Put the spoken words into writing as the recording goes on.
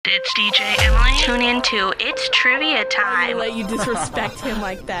It's DJ Emily. Tune in to It's Trivia Time. Let you disrespect him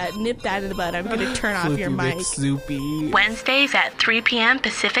like that. Nip that in the bud. I'm going to turn off your mic. Soupy. Wednesdays at 3 p.m.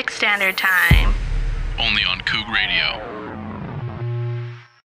 Pacific Standard Time. Only on Coog Radio.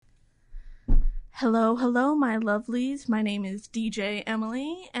 Hello, my lovelies. My name is DJ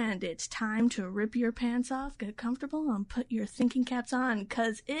Emily, and it's time to rip your pants off, get comfortable, and put your thinking caps on,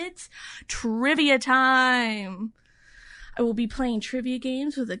 because it's trivia time. I will be playing trivia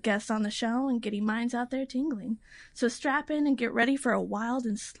games with a guest on the show and getting minds out there tingling. So strap in and get ready for a wild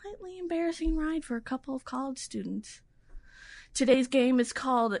and slightly embarrassing ride for a couple of college students. Today's game is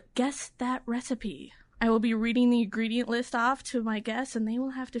called Guess That Recipe. I will be reading the ingredient list off to my guests, and they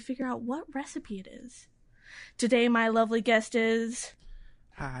will have to figure out what recipe it is. Today, my lovely guest is...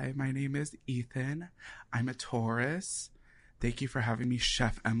 Hi, my name is Ethan. I'm a Taurus. Thank you for having me,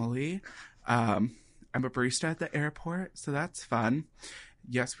 Chef Emily. I'm a barista at the airport, so that's fun.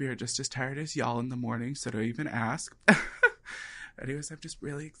 Yes, we are just as tired as y'all in the morning, so don't even ask. Anyways, I'm just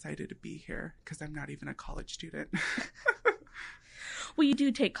really excited to be here, because I'm not even a college student. Well, you do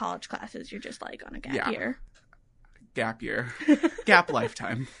take college classes. You're just like on a gap year. Gap year. Gap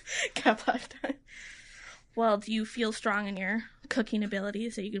lifetime. Gap lifetime. Well, do you feel strong in your cooking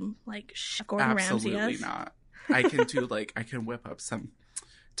abilities so you can, like, Gordon Ramsay us? Absolutely not. I can do, I can whip up some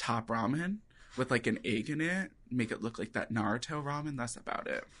top ramen with, an egg in it, make it look like that Naruto ramen. That's about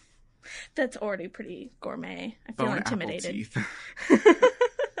it. That's already pretty gourmet. I feel intimidated.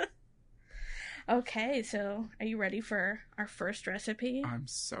 Okay, so are you ready for our first recipe? I'm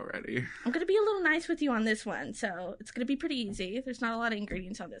so ready. I'm going to be a little nice with you on this one, so it's going to be pretty easy. There's not a lot of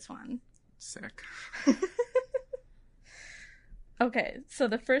ingredients on this one. Sick. Okay, so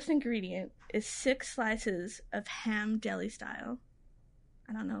the first ingredient is 6 slices of ham deli style.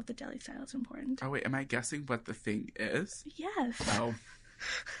 I don't know if the deli style is important. Oh, wait, am I guessing what the thing is? Yes. Oh.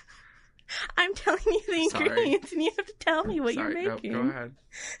 I'm telling you the ingredients, and you have to tell me what you're making. No, go ahead.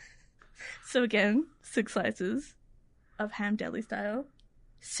 So again, 6 slices of ham deli style,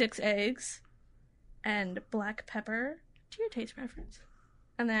 6 eggs, and black pepper to your taste preference.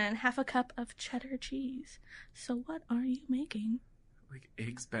 And then half a cup of cheddar cheese. So what are you making? Like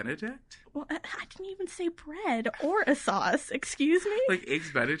Eggs Benedict? Well, I didn't even say bread or a sauce. Excuse me? Like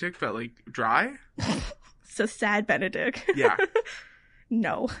Eggs Benedict, but dry? So sad Benedict. Yeah.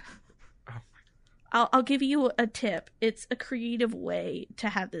 No. Oh. I'll give you a tip. It's a creative way to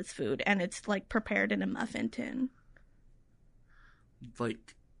have this food, and it's prepared in a muffin tin.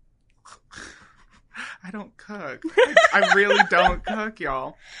 I don't cook. I really don't cook,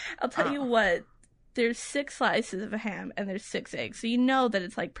 y'all. I'll tell you what. There's 6 slices of ham, and there's 6 eggs, so you know that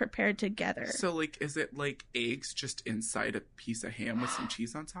it's prepared together. So is it eggs just inside a piece of ham with some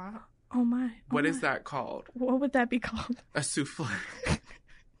cheese on top? Oh my! What is that called? What would that be called? A souffle.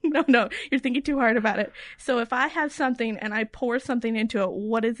 No, you're thinking too hard about it. So if I have something and I pour something into it,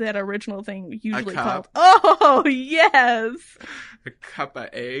 what is that original thing usually called? Oh, yes! A cup of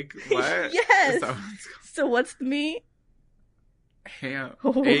egg? What? Yes! So what's the meat? Ham.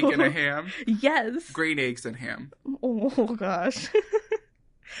 Egg and a ham? Yes. Green eggs and ham. Oh, gosh.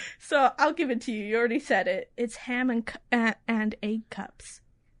 So I'll give it to you. You already said it. It's ham and egg cups.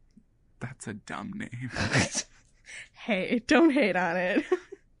 That's a dumb name. Hey, don't hate on it.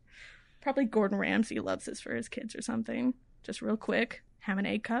 Probably Gordon Ramsay loves this for his kids or something. Just real quick. Ham and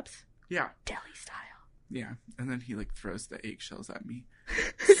egg cups. Yeah. Deli style. Yeah. And then he throws the eggshells at me.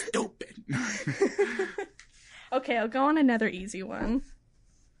 Stupid. Okay, I'll go on another easy one.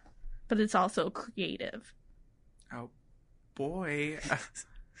 But it's also creative. Oh, boy.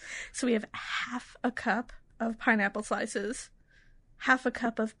 So we have half a cup of pineapple slices. Half a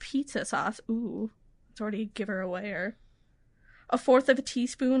cup of pizza sauce. Ooh, it's already a giveaway. 1/4 of a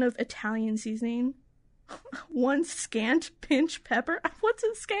teaspoon of Italian seasoning. 1 scant pinch pepper. What's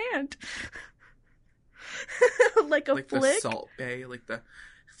a scant? Like a flick? The Salt Bay, the...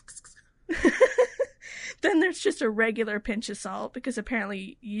 Then there's just a regular pinch of salt, because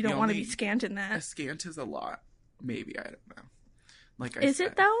apparently you don't want to be scant in that. A scant is a lot. Maybe, I don't know. Is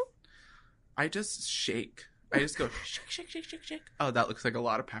it though? I just shake. I just go shake, shake, shake, shake, shake. Oh, that looks like a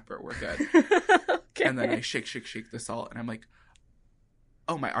lot of pepper. We're good. Okay. And then I shake, shake, shake the salt, and I'm like,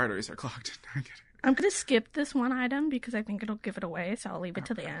 oh, my arteries are clogged. I'm going to skip this one item because I think it'll give it away, so I'll leave it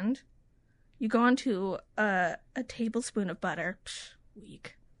to the end. You go into a tablespoon of butter. Psh,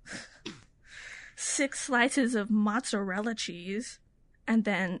 weak. 6 slices of mozzarella cheese, and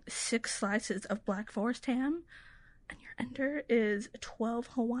then 6 slices of Black Forest ham, and your ender is 12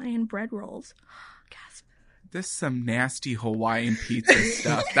 Hawaiian bread rolls. Gasp. This is some nasty Hawaiian pizza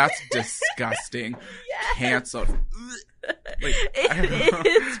stuff. That's disgusting. Yes. Canceled. Like,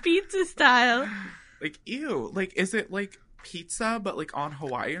 It's pizza style. Like, ew. Like, is it like pizza, but like on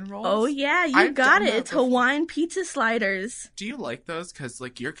Hawaiian rolls? Oh, yeah, you I've got done it. that It's before. Hawaiian pizza sliders. Do you like those? Because,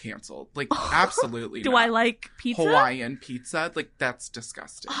 like, you're canceled. Like, absolutely Do not. I like pizza? Hawaiian pizza? Like, that's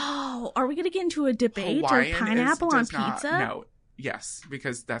disgusting. Oh, are we going to get into a debate Hawaiian of pineapple on does not- pizza? No. Yes,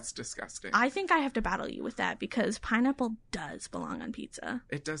 because that's disgusting. I think I have to battle you with that because pineapple does belong on pizza.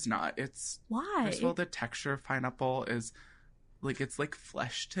 It does not. It's... Why? First of all, the texture of pineapple is... Like, it's like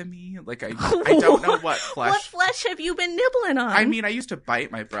flesh to me. Like, I don't know what flesh... What flesh have you been nibbling on? I mean, I used to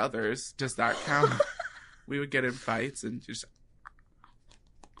bite my brothers. Does that count? We would get in fights and just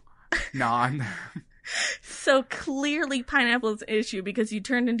gnaw on them. So clearly pineapple's an issue because you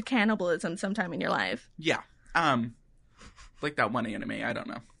turned into cannibalism sometime in your life. Yeah. Like that one anime, I don't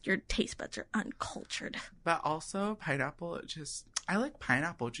know. Your taste buds are uncultured. But also, pineapple, it just... I like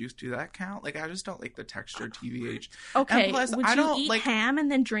pineapple juice. Do that count? Like, I just don't like the texture, TVH. Okay, And plus, would I you don't eat like... ham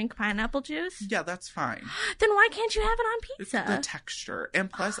and then drink pineapple juice? Yeah, that's fine. Then why can't you have it on It's pizza? the texture. And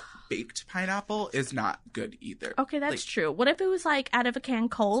plus, baked pineapple is not good either. Okay, that's Like, true. What if it was like out of a can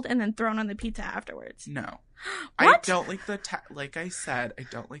cold and then thrown on the pizza afterwards? No. What? I don't like the... like I said, I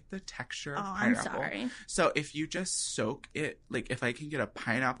don't like the texture of Oh, I'm pineapple. sorry. So if you just soak it, like if I can get a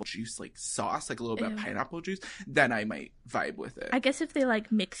pineapple juice like sauce, like a little bit of Ew. pineapple juice, then I might vibe with it. I guess if they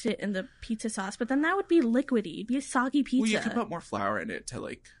like mixed it in the pizza sauce, but then that would be liquidy. It'd be a soggy pizza. Well, you can put more flour in it to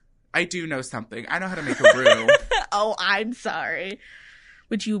like... I do know something. I know how to make a roux. Oh, I'm sorry.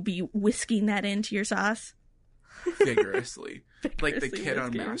 Would you be whisking that into your sauce? vigorously. Like the Vigorously kid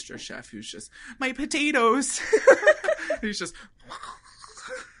on whisking. MasterChef who's just, my potatoes! He's just...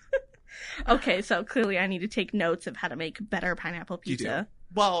 Okay, so clearly I need to take notes of how to make better pineapple You do. pizza.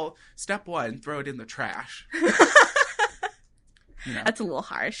 Well, step one, throw it in the trash. You know. That's a little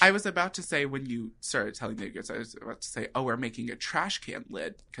harsh. I was about to say, when you started telling me this, I was about to say, oh, we're making a trash can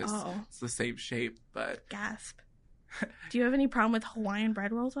lid, because Oh. it's the same shape, but Gasp. Do you have any problem with Hawaiian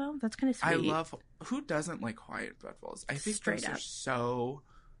bread rolls, though? That's kind of sweet. I love... Who doesn't like Hawaiian bread rolls? I think Straight those are up. so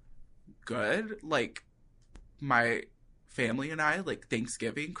good. Like, my family and I, like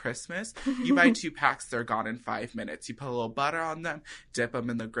Thanksgiving, Christmas, you buy 2 packs, they're gone in 5 minutes. You put a little butter on them, dip them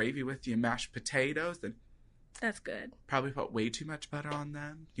in the gravy with your mashed potatoes, and That's good. probably put way too much butter on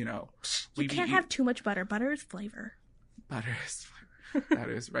them. You know, You can't have too much butter. Butter is flavor. butter is flavor. That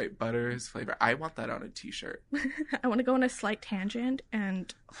is right. Butter is flavor. I want that on a t-shirt. I want to go on a slight tangent,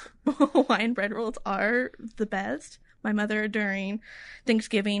 and Hawaiian bread rolls are the best. My mother, during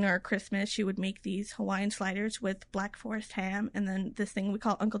Thanksgiving or Christmas, she would make these Hawaiian sliders with Black Forest ham and then this thing we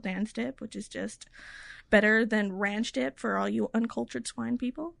call Uncle Dan's dip, which is just better than ranch dip for all you uncultured swine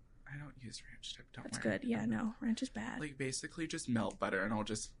people. I don't use ranch dip. Don't That's worry. good. Yeah, no, ranch is bad. Like, basically just melt butter and I'll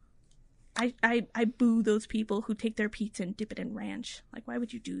just... I boo those people who take their pizza and dip it in ranch. Like, why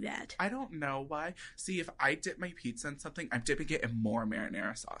would you do that? I don't know why. See, if I dip my pizza in something, I'm dipping it in more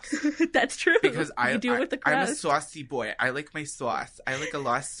marinara sauce. That's true. Because you do it with the I'm a crust. saucy boy. I like my sauce. I like a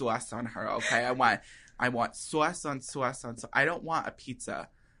lot of sauce on her, okay? I want sauce on sauce on sauce. I don't want a pizza.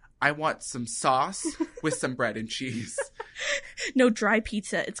 I want some sauce with some bread and cheese. No dry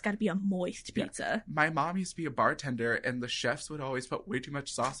pizza. It's got to be a moist Yeah. pizza. My mom used to be a bartender, and the chefs would always put way too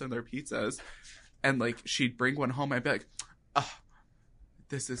much sauce on their pizzas. And, like, she'd bring one home, I'd be like, oh,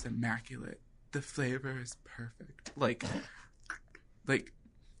 this is immaculate. The flavor is perfect. Like,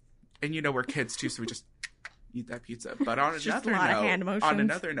 and you know, we're kids too, so we just eat that pizza. But on It's just a another lot of hand note,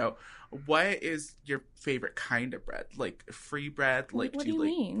 motions. what is your favorite kind of bread? Like, free bread? Like, What do you like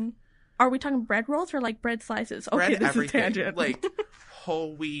mean? Are we talking bread rolls or like bread slices? Okay, bread, this everything. is tangent. Like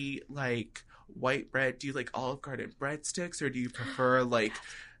whole wheat, like white bread. Do you like Olive Garden breadsticks, or do you prefer like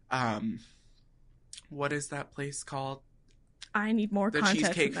what is that place called? I need more The context.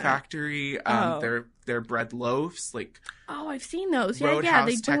 Cheesecake than that. Factory. Oh. Their bread loaves. Like, Oh, I've seen those. Yeah, Roadhouse, yeah.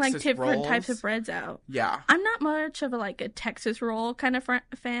 They bring like Texas different types rolls. of breads out. yeah. I'm not much of a Texas roll kind of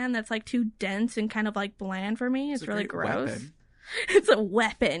fan. That's like too dense and kind of like bland for me. It's a really great gross. weapon. It's a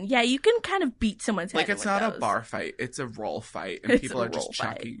weapon. Yeah, you can kind of beat someone's head. Like, in it's with not a those. bar fight. It's a roll fight, and It's people a are just roll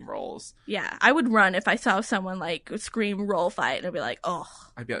fight. chucking rolls. Yeah, I would run if I saw someone like scream roll fight, and I'd be like, oh,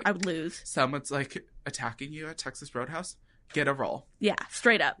 I'd be like, I would lose. someone's like attacking you at Texas Roadhouse. Get a roll. Yeah,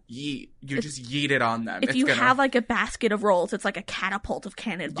 straight up. Yeet. You just yeet it on them. If It's you gonna... have like a basket of rolls, it's like a catapult of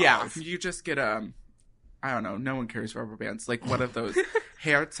cannonballs. Yeah, you just get I don't know, no one carries rubber bands. Like one of those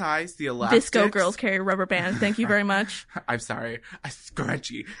hair ties, the elastics. Disco girls carry rubber bands. Thank you very much. I'm sorry, a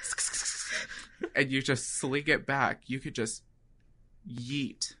scrunchie. And you just sling it back. You could just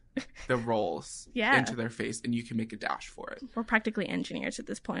yeet the rolls Yeah. into their face, and you can make a dash for it. We're practically engineers at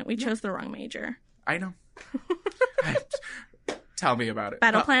this point. We chose the wrong major. I know. Tell me about it.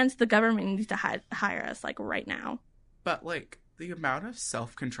 Battle plans, the government needs to hire us, like, right now. But, like, the amount of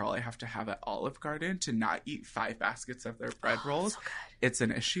self-control I have to have at Olive Garden to not eat 5 baskets of their bread rolls, so good. it's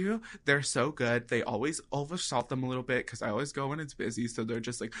an issue. They're so good. They always oversalt them a little bit because I always go when it's busy. So they're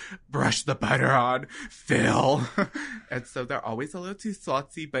just like, brush the butter on, fill. And so they're always a little too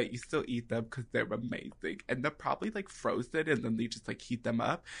salty, but you still eat them because they're amazing. And they're probably, like, frozen and then they just, like, heat them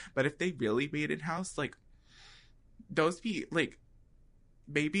up. But if they really made in-house, like, those be, like,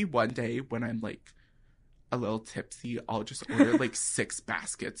 maybe one day when I'm, like, a little tipsy, I'll just order like 6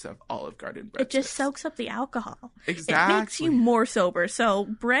 baskets of Olive Garden bread. It just soaks up the alcohol. Exactly. It makes you more sober. So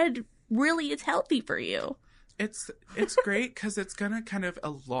bread really is healthy for you. It's great because it's gonna kind of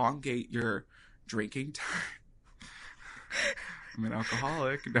elongate your drinking time. I'm an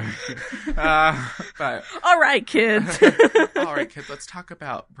alcoholic. But all right, kids. all right, kids. Let's talk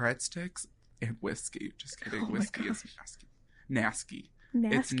about breadsticks and whiskey. Just kidding. Oh Whiskey is nasty. Nasty?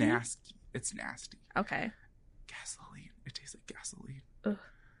 It's nasty. It's nasty. Okay. Gasoline. It tastes like gasoline. Ugh.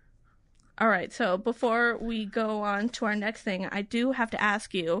 All right, so before we go on to our next thing, I do have to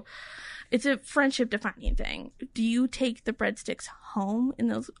ask you, it's a friendship defining thing. Do you take the breadsticks home in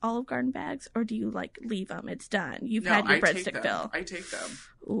those Olive Garden bags, or do you, like, leave them? It's done. You've had your breadstick fill. I take them.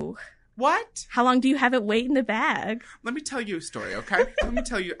 Ooh. What? How long do you have it wait in the bag? Let me tell you a story, okay? Let me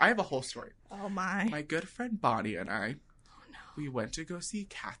tell you. I have a whole story. Oh, my. My good friend Bonnie and I, we went to go see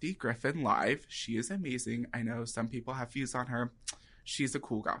Kathy Griffin live. She is amazing. I know some people have views on her. She's a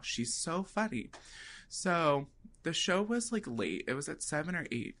cool girl. She's so funny. So the show was, like, late. It was at 7 or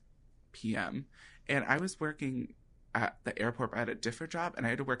 8 p.m. And I was working at the airport. I had a different job, and I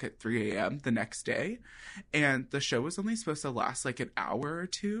had to work at 3 a.m. the next day. And the show was only supposed to last, like, an hour or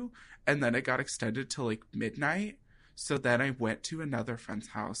two. And then it got extended to, like, midnight. So then I went to another friend's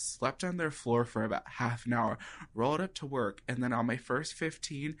house, slept on their floor for about half an hour, rolled up to work, and then on my first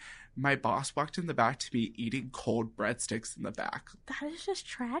 15, my boss walked in the back to me eating cold breadsticks in the back. That is just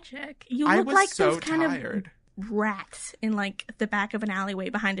tragic. You I look was like so those kind tired. of rats in, like, the back of an alleyway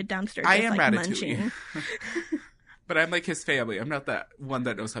behind a dumpster. I just, am like, Ratatouille. munching. But I'm like his family. I'm not that one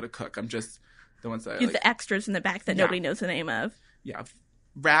that knows how to cook. I'm just the ones that You're like, the extras in the back that nobody knows the name of. yeah,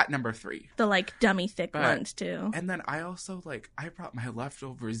 rat number 3. The, like, dummy thick But- ones, too. And then I also, like, I brought my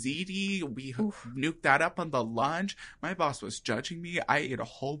leftover ziti. We nuked that up on the lunch. My boss was judging me. I ate a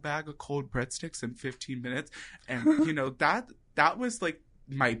whole bag of cold breadsticks in 15 minutes. And, you know, that was, like,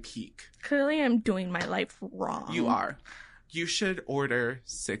 my peak. Clearly, I'm doing my life wrong. You are. You should order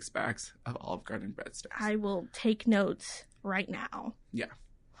 6 bags of Olive Garden breadsticks. I will take notes right now. Yeah.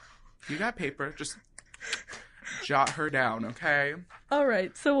 You got paper. Just jot her down, okay? All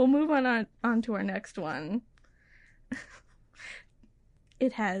right, so we'll move on to our next one.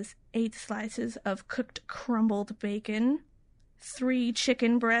 It has 8 slices of cooked crumbled bacon, 3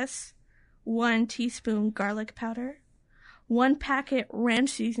 chicken breasts, 1 teaspoon garlic powder, 1 packet ranch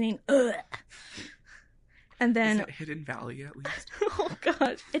seasoning, and then... Is it Hidden Valley at least? Oh,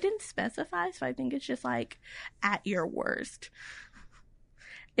 gosh. It didn't specify, so I think it's just, like, at your worst.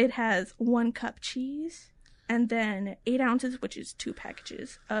 It has 1 cup cheese, and then 8 ounces, which is 2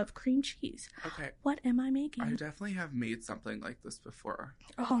 packages, of cream cheese. Okay. What am I making? I definitely have made something like this before.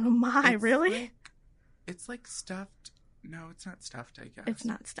 Oh, my, It's really? it's like stuffed. No, it's not stuffed, I guess. It's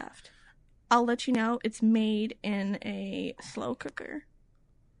not stuffed. I'll let you know, it's made in a slow cooker.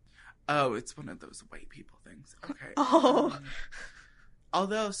 Oh, it's one of those white people things. Okay. Oh.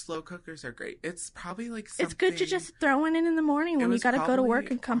 Although slow cookers are great. It's probably like something... It's good to just throw it in the morning when you gotta go to work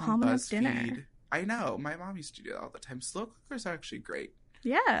and come home and have dinner. BuzzFeed. I know. My mom used to do that all the time. Slow cookers are actually great.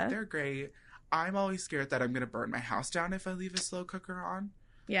 Yeah. They're great. I'm always scared that I'm going to burn my house down if I leave a slow cooker on.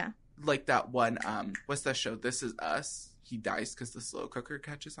 Yeah. Like that one, what's that show? This Is Us. He dies because the slow cooker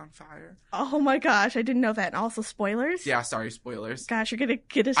catches on fire. Oh my gosh, I didn't know that. And also spoilers? Yeah, sorry, spoilers. Gosh, you're gonna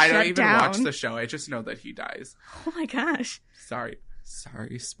get us I shut don't even down. watch the show. I just know that he dies. Oh my gosh.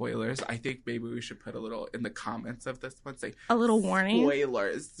 Sorry, spoilers. I think maybe we should put a little in the comments of this one. Say A little warning.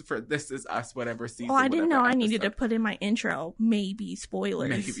 spoilers for This Is Us, whatever season. Oh, I didn't know whatever I needed to episode. put in my intro. Maybe spoilers.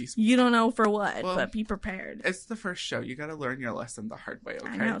 Maybe spoilers. You don't know for what, Well, but be prepared. It's the first show. You got to learn your lesson the hard way. Okay.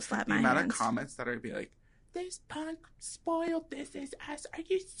 I know, slap the my amount hands. of comments that are be like, "This punk spoiled This Is Us. Are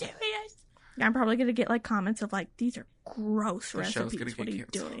you serious?" I'm probably gonna get like comments of like, these are gross The show's gonna recipes. What are get you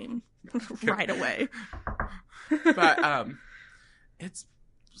canceled. doing? Right away. But it's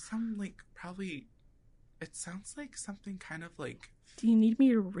some like probably It sounds like something kind of like... Do you need me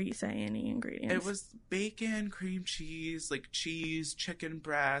to re-say any ingredients? It was bacon, cream cheese, like cheese, chicken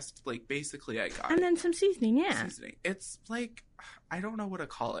breast. Like, basically, I got And it. then some seasoning, yeah. Seasoning. It's like, I don't know what to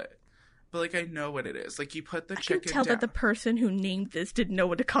call it. But, like, I know what it is. Like, you put the I chicken can tell down. that the person who named this didn't know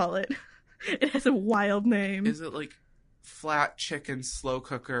what to call it. It has a wild name. Is it, like, flat chicken slow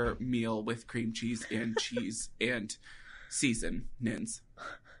cooker meal with cream cheese and seasonings?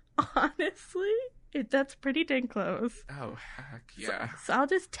 Honestly, that's pretty dang close. Oh, heck yeah. So I'll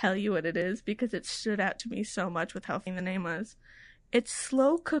just tell you what it is because it stood out to me so much with how funny the name was. It's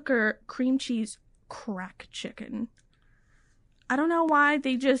slow cooker cream cheese crack chicken. I don't know why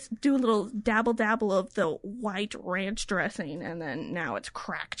they just do a little dabble of the white ranch dressing and then now it's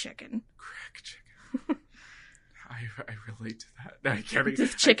crack chicken. Crack chicken. I relate to that. No, I can't.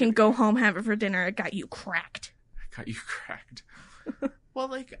 This chicken, go home, have it for dinner. It got you cracked. I got you cracked. Well,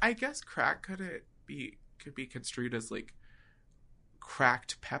 like, I guess crack could be construed as, like,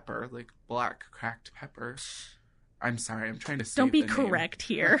 cracked pepper, like black cracked pepper. I'm sorry, I'm trying to say Don't be the name. correct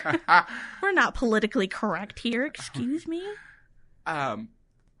here. We're not politically correct here. Excuse me? I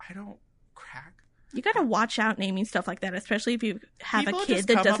don't crack. You gotta watch out naming stuff like that, especially if you have People a just kid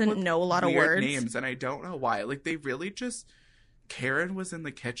that come up doesn't with know a lot of weird words. names, and I don't know why. Like, they really just... Karen was in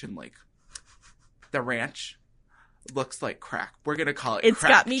the kitchen, like, the ranch looks like crack. We're gonna call it It's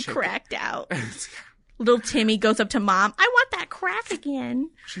crack got me chicken. cracked out. Little Timmy goes up to Mom. I want that crack again.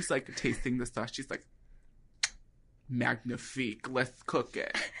 She's like tasting the sauce. She's like, magnifique. Let's cook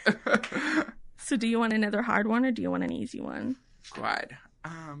it. So do you want another hard one or do you want an easy one? God.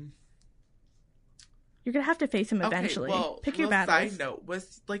 You're gonna have to face him eventually. Okay, well, Pick your side battles. note,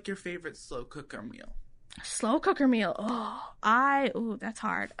 what's like your favorite slow cooker meal? Slow cooker meal. Oh, that's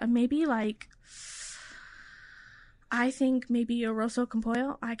hard. Maybe like, I think maybe a rosso con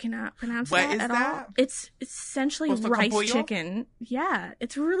pollo. I cannot pronounce What that is at that? all. It's essentially Rosso con rice pollo? chicken. Yeah,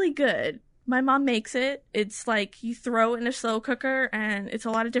 it's really good. My mom makes it. It's like you throw it in a slow cooker and it's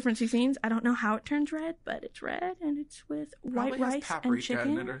a lot of different seasonings. I don't know how it turns red, but it's red and it's with white Probably has rice and paprika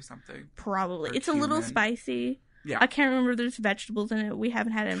chicken. in it or something. Probably. Or It's a little cumin. spicy. Yeah. I can't remember if there's vegetables in it. We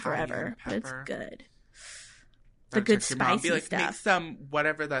haven't had it in Cayenne forever, but it's pepper. good. The Don't good text your mom, spicy be like, Make stuff. some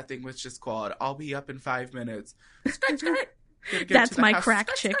whatever that thing was just called. I'll be up in 5 minutes. Skirt, skirt. Gotta get That's to the my house. crack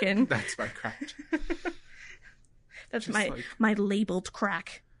Skirt, skirt. chicken. That's my crack chicken. That's Just my like- my labeled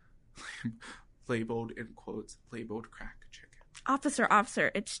crack. Labeled, in quotes, labeled crack chicken.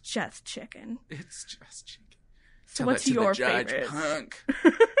 Officer, it's just chicken. It's just chicken. So Tell what's that to the your judge, favorite? punk.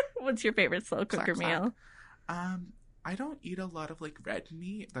 What's your favorite slow cooker Clack, meal? I don't eat a lot of like red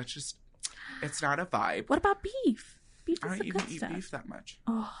meat. That's just, it's not a vibe. What about beef? Beef I is don't the even good eat stuff. beef that much.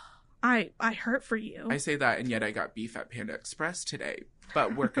 Oh, I hurt for you. I say that, and yet I got beef at Panda Express today.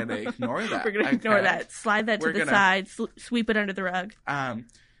 But we're gonna ignore that. We're gonna ignore okay? that. Slide that We're to the gonna- side. Sweep it under the rug.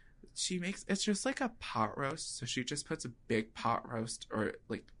 She makes, it's just like a pot roast. So she just puts a big pot roast or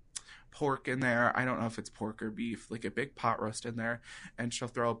like pork in there. I don't know if it's pork or beef, like a big pot roast in there. And she'll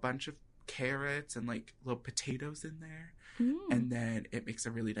throw a bunch of carrots and like little potatoes in there. Mm. And then it makes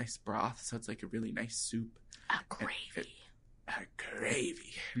a really nice broth. So it's like a really nice soup. A And gravy. a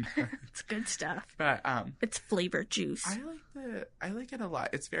gravy. It's good stuff. But It's flavor juice. I like it a lot.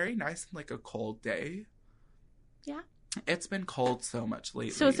 It's very nice on like a cold day. Yeah. It's been cold so much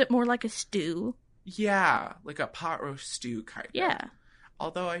lately. So is it more like a stew? Yeah, like a pot roast stew kind of. Yeah.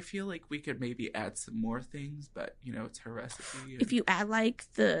 Although I feel like we could maybe add some more things, but you know, it's her recipe. If you add like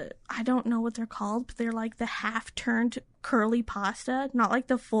I don't know what they're called, but they're like the half-turned curly pasta. Not like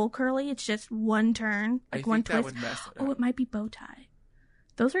the full curly, it's just one turn. I Like think one that twist. would mess it Oh, up. it might be bow tie.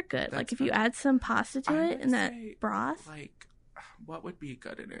 Those are good. That's Like if you fine. add some pasta to I'm it in gonna that say, broth. Like, what would be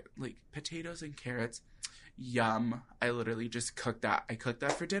good in it? Like potatoes and carrots. Yum. I literally just cooked that. I cooked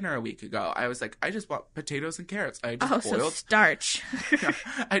that for dinner a week ago. I was like, I just want potatoes and carrots. I just So boiled starch.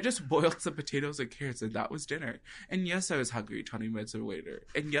 I just boiled some potatoes and carrots, and that was dinner. And yes, I was hungry 20 minutes later.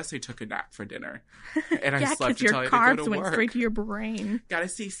 And yes, I took a nap for dinner. And I Yeah, slept because your until I had to go carbs to went work. straight to your brain. Gotta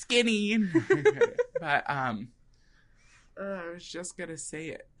see skinny. But I was just gonna say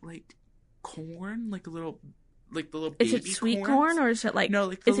it. Like corn, like the little baby Is it sweet corns. corn or is it like, No,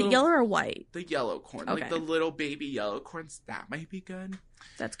 like the is little, it yellow or white? The yellow corn, Okay. like the little baby yellow corns. That might be good.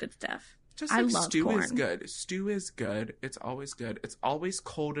 That's good stuff. Just I like love stew is corn. good. Stew is good. It's always good. It's always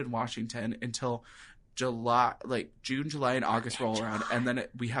cold in Washington until July, like June, July, and August roll around, and then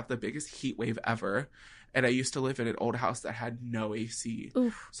we have the biggest heat wave ever. And I used to live in an old house that had no AC.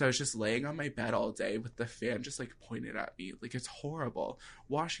 Oof. So I was just laying on my bed all day with the fan just like pointed at me. Like, it's horrible.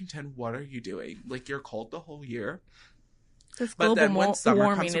 Washington, what are you doing? Like, you're cold the whole year. This But global then when summer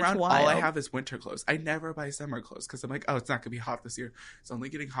warming, comes it's around, wild. all I have is winter clothes. I never buy summer clothes because I'm like, oh, it's not gonna be hot this year. It's only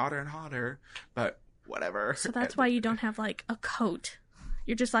getting hotter and hotter. But whatever. So that's why you don't have like a coat.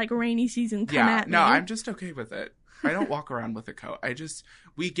 You're just like rainy season. Come at me. No, I'm just okay with it. I don't walk around with a coat.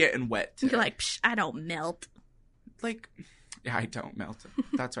 We getting wet today. You're like, Psh, I don't melt. Like, yeah, I don't melt.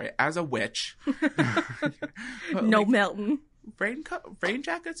 That's right. As a witch. No like, melting. Rain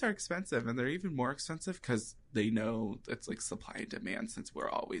jackets are expensive, and they're even more expensive because they know it's like supply and demand since we're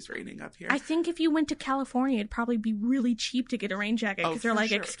always raining up here. I think if you went to California, it'd probably be really cheap to get a rain jacket because they're like,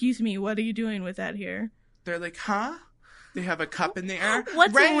 sure. excuse me, what are you doing with that here? They're like, huh? They have a cup in the air.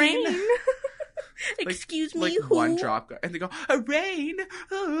 What's rain? rain? Excuse me, like who? one drop, and they go, a rain.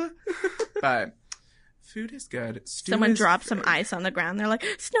 But food is good. Someone drops some ice on the ground. They're like,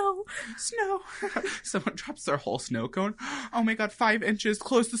 snow. Someone drops their whole snow cone. Oh my god, 5 inches.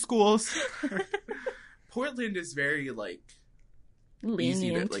 Close the schools. Portland is very like Lenient. easy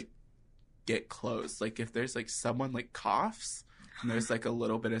to like get close. Like if there's like someone like coughs and there's like a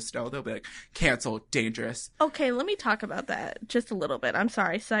little bit of snow, they'll be like, cancel, dangerous. Okay, let me talk about that just a little bit. I'm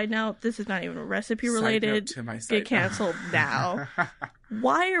sorry. Side note, this is not even recipe related. Side note to my Get canceled now.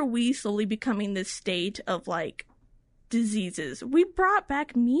 Why are we slowly becoming this state of like diseases? We brought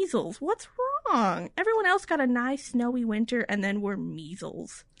back measles. What's wrong? Everyone else got a nice snowy winter and then we're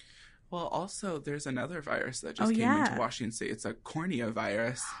measles. Well, also, there's another virus that just came into Washington State. It's a cornea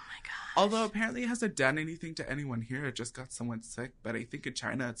virus. Oh my gosh. Although apparently it hasn't done anything to anyone here. It just got someone sick. But I think in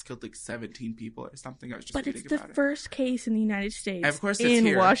China it's killed like 17 people or something. I was just reading about it. But it's the first case in the United States. Of course it's in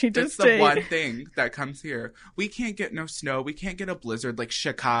here. Washington it's State. The one thing that comes here. We can't get no snow. We can't get a blizzard like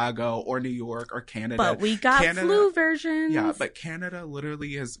Chicago or New York or Canada. But we got flu versions. Yeah, but Canada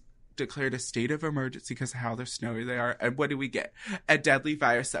literally has declared a state of emergency because of how they're snowy they are. And what do we get? A deadly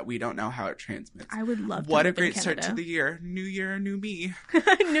virus that we don't know how it transmits. I would love to What live a great in start Canada. to the year. New year, new me.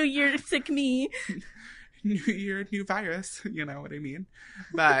 New year, sick me. New year, new virus. You know what I mean?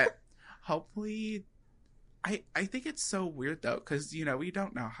 But hopefully... I think it's so weird, though, because, you know, we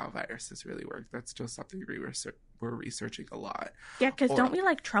don't know how viruses really work. That's still something we're researching a lot. Yeah, because don't we,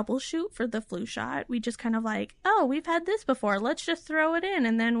 like, troubleshoot for the flu shot? We just kind of like, oh, we've had this before. Let's just throw it in.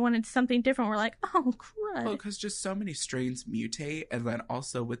 And then when it's something different, we're like, oh, crud. Well, because just so many strains mutate. And then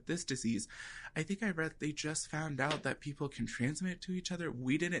also with this disease, I think I read they just found out that people can transmit it to each other.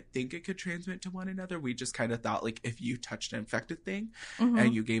 We didn't think it could transmit to one another. We just kind of thought, like, if you touched an infected thing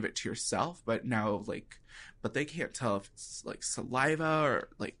and you gave it to yourself. But now, like... But they can't tell if it's like saliva or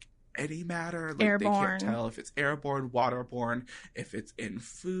like any matter. Like airborne. They can't tell if it's airborne, waterborne, if it's in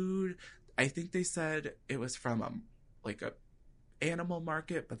food. I think they said it was from a animal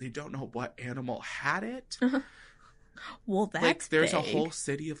market, but they don't know what animal had it. Well, that's like there's big. a whole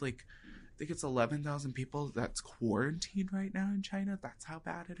city of like I think it's 11,000 people that's quarantined right now in China. That's how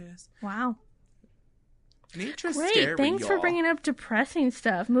bad it is. Wow. Nature's Great. scary, Thanks for y'all. bringing up depressing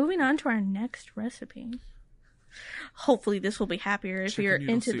stuff. Moving on to our next recipe. Hopefully this will be happier if Chicken you're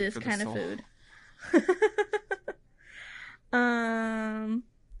noodle into soup this for the kind of soul. food.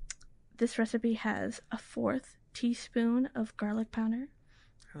 This recipe has a 4th teaspoon of garlic powder,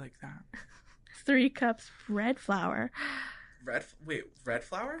 I like that. 3 cups bread flour. Red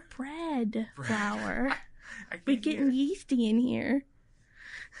flour? Bread flour. I can't We getting hear. yeasty in here.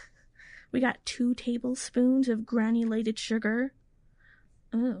 We got 2 tablespoons of granulated sugar.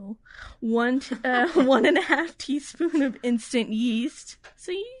 Oh, 1.5 teaspoon of instant yeast.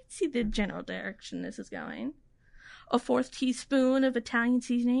 So you see the general direction this is going. A 4th teaspoon of Italian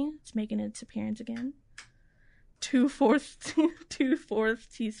seasoning. It's making its appearance again. 2/4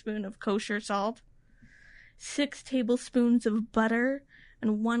 teaspoon of kosher salt. 6 tablespoons of butter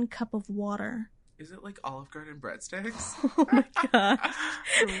and 1 cup of water. Is it like Olive Garden breadsticks? Oh my gosh.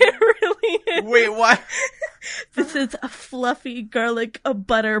 It really is. Wait, what? This is a fluffy garlic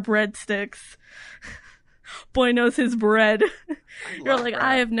butter breadsticks. Boy knows his bread. You're like, bread.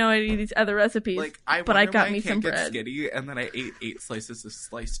 I have no idea these other recipes, Like, but I wonder got why me I some can't get bread. skinny, and then I ate 8 slices of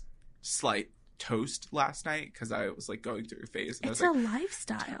slight toast last night because I was like going through a phase. And It's I a was like,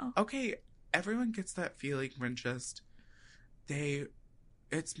 lifestyle. okay, everyone gets that feeling when just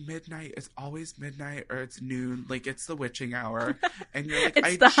it's midnight, it's always midnight, or it's noon, like it's the witching hour, and you're like, It's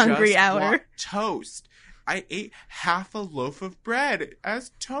I the hungry just hour. want toast. I ate half a loaf of bread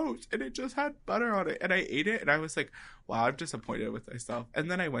as toast, and it just had butter on it, and I ate it, and I was like, wow, I'm disappointed with myself. And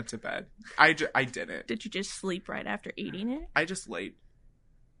then I went to bed. I didn't. Did you just sleep right after eating it? I just laid.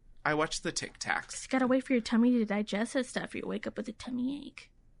 I watched the Tic Tacs, You gotta wait for your tummy to digest that stuff, or you wake up with a tummy ache.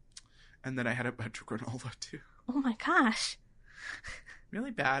 and then I had a bunch of granola too. Oh my gosh.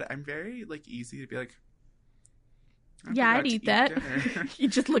 Really bad. I'm very like easy to be like, Yeah, I'd eat that. You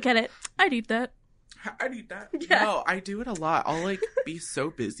just look at it. I'd eat that. I'd eat that. Yeah. No, I do it a lot. I'll like be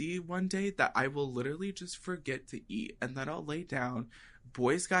so busy one day that I will literally just forget to eat, and then I'll lay down.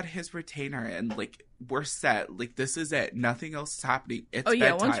 Boy's got his retainer, and like we're set. Like this is it. Nothing else is happening. It's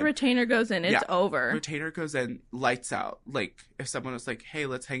bedtime. Once retainer goes in, it's over. Retainer goes in, lights out. Like if someone was like, "Hey,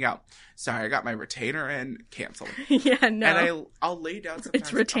 let's hang out." Sorry, I got my retainer in. Cancel. Yeah, no. And I'll lay down. Sometimes,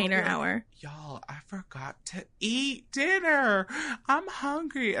 it's retainer hour. Y'all, I forgot to eat dinner. I'm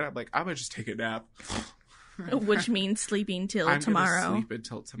hungry, and I'm like, I'm gonna just take a nap. Which means sleeping till I'm tomorrow. Gonna sleep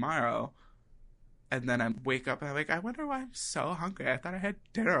until tomorrow. And then I wake up and I'm like, I wonder why I'm so hungry. I thought I had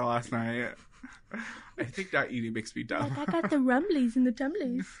dinner last night. I think not eating makes me dumb. Like I got the rumblies and the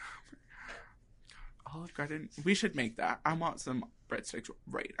tumblies. Olive Garden. We should make that. I want some breadsticks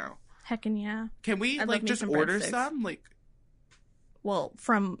right now. Heckin' yeah. Can we I'd like just order some? Like, well,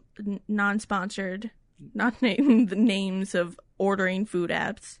 from non-sponsored, not name the names of ordering food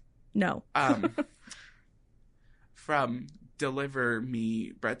apps. No. From Deliver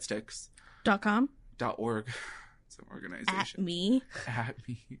Me Breadsticks.com. .org. Some organization. At me.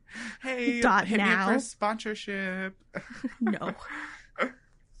 Hey, hit me for sponsorship. No.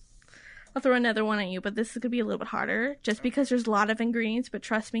 I'll throw another one at you, but this is going to be a little bit harder just because there's a lot of ingredients, but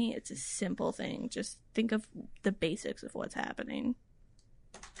trust me, it's a simple thing. Just think of the basics of what's happening.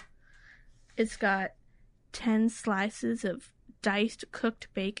 It's got 10 slices of diced cooked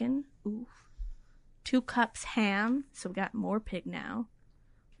bacon. Ooh. 2 cups ham, so we got more pig now.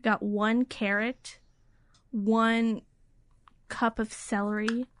 We got 1 carrot, 1 cup of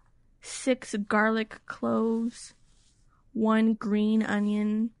celery, 6 garlic cloves, 1 green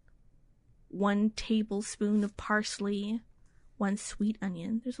onion, 1 tablespoon of parsley, 1 sweet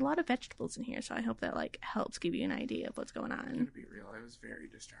onion. There's a lot of vegetables in here, so I hope that like helps give you an idea of what's going on. I'm gonna be real. I was very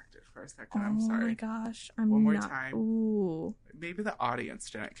distracted for a second. I'm sorry. Oh my gosh. One more time. Ooh. Maybe the audience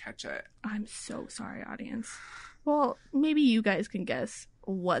didn't catch it. I'm so sorry, audience. Well, maybe you guys can guess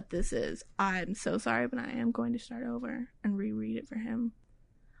what this is. I'm so sorry, but I am going to start over and reread it for him.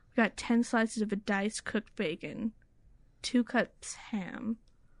 We got 10 slices of a diced cooked bacon, 2 cups ham,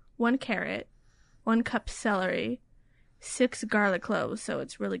 1 carrot, 1 cup celery, 6 garlic cloves, so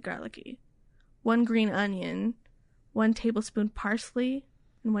it's really garlicky, 1 green onion, 1 tablespoon parsley,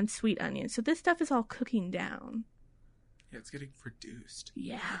 and 1 sweet onion. So this stuff is all cooking down. Yeah, it's getting reduced.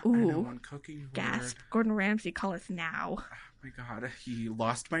 Yeah. Ooh. I know, Ooh. one cooking word. Gasp. Gordon Ramsay, call us now. Oh my god, he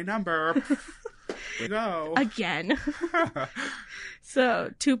lost my number. Go. Again.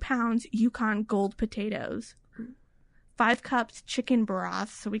 So, 2 pounds Yukon Gold potatoes. 5 cups chicken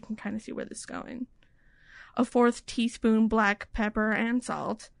broth, so we can kind of see where this is going. A 1/4 teaspoon black pepper and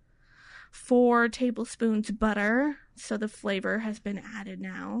salt. 4 tablespoons butter, so the flavor has been added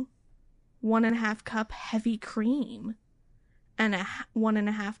now. 1.5 cup heavy cream. And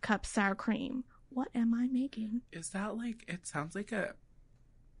 1.5 cup sour cream. What am I making? Is that like, it sounds like a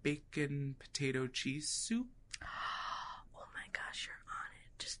bacon potato cheese soup? Oh my gosh, you're on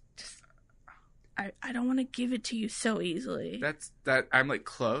it. Just I don't want to give it to you so easily. I'm like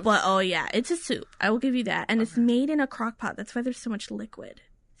close. But oh yeah, it's a soup. I will give you that. And It's made in a crock pot. That's why there's so much liquid.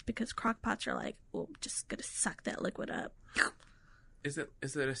 It's because crock pots are like, oh, just gonna suck that liquid up. Is it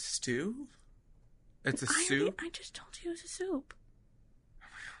a stew? It's a soup? I just told you it's a soup.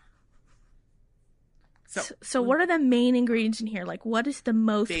 So what are the main ingredients in here? Like, what is the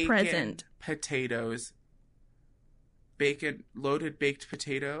most bacon, present? Potatoes. Bacon, loaded baked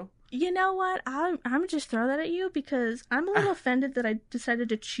potato. You know what? I'm gonna just throw that at you because I'm a little offended that I decided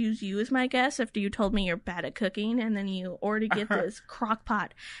to choose you as my guest after you told me you're bad at cooking and then you already get this crock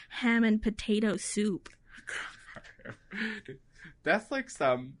pot ham and potato soup. That's like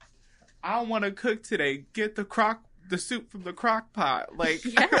some, I don't want to cook today. Get the soup from the crock pot. Like,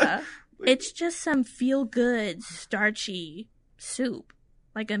 yeah. It's just some feel-good, starchy soup.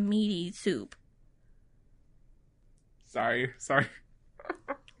 Like a meaty soup. Sorry.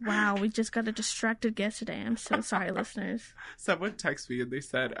 Wow, we just got a distracted guest today. I'm so sorry, listeners. Someone texted me and they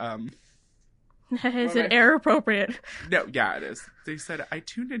said, is it error appropriate? No, yeah, it is. They said, I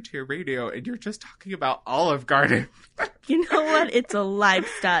tuned into your radio and you're just talking about Olive Garden. You know what? It's a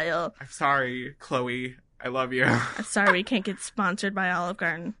lifestyle. I'm sorry, Chloe. I love you. I'm sorry we can't get sponsored by Olive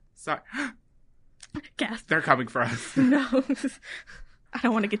Garden. Sorry. Gasp. They're coming for us. No. I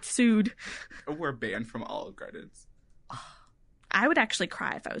don't want to get sued. We're banned from Olive Gardens. I would actually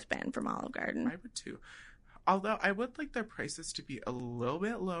cry if I was banned from Olive Garden. I would too. Although I would like their prices to be a little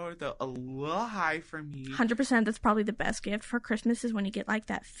bit lower, though a little high for me. 100%. That's probably the best gift for Christmas is when you get like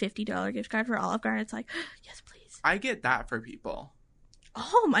that $50 gift card for Olive Garden. It's like, yes, please. I get that for people.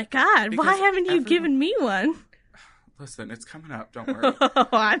 Oh my God. Because why haven't you given me one? Listen, it's coming up. Don't worry. Oh,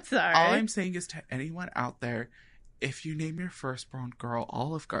 I'm sorry. All I'm saying is to anyone out there, if you name your firstborn girl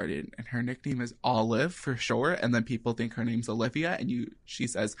Olive Garden and her nickname is Olive for sure, and then people think her name's Olivia, and she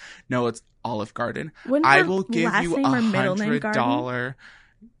says, no, it's Olive Garden, Wouldn't I her will give last you name or middle name $100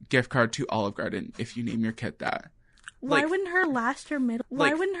 gift card to Olive Garden if you name your kid that. Why Like, wouldn't her last her middle? Why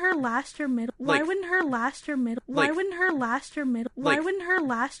like- wouldn't her last her middle? Why like- wouldn't her last her middle? Why like- wouldn't her last her middle? Why like- wouldn't her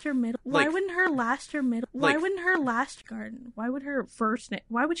last her middle? Why like- wouldn't her last her middle? Why like- wouldn't her last garden? Why would her first name?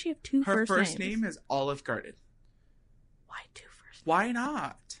 Why would she have two her names? first name is Olive Garden. Why two first? Why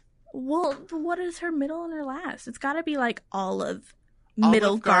not? Well, what is her middle and her last? It's got to be like Olive Olive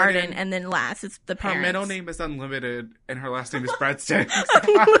middle garden, Garden. and then last it's the Her parents. middle name is Unlimited, and her last name is Breadsticks.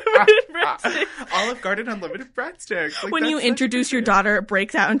 Unlimited breadsticks. Olive Garden Unlimited Breadsticks. Like, When you that's introduce your daughter, it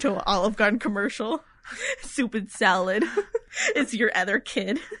breaks out into an Olive Garden commercial. Soup and salad. It's your other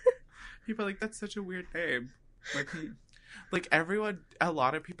kid. people are like, that's such a weird name. Like everyone, a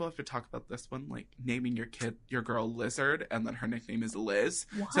lot of people have to talk about this one, like naming your girl Lizard, and then her nickname is Liz.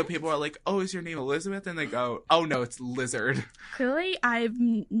 What? So people are like, oh, is your name Elizabeth? And they go, oh no, it's Lizard. Clearly, I've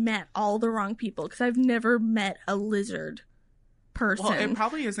met all the wrong people because I've never met a lizard person. Well, it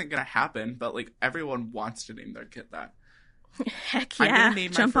probably isn't going to happen, but like everyone wants to name their kid that. Heck I'm yeah, going to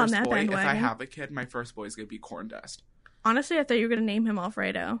name my jump on first that boy. If bandwagon. I have a kid, my first boy is going to be Corn Dust. Honestly, I thought you were going to name him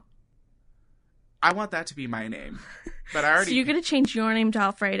Alfredo. I want that to be my name. But I already... So you're going to change your name to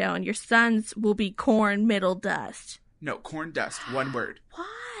Alfredo, and your son's will be Corn Middle Dust. No, Corn Dust. One word.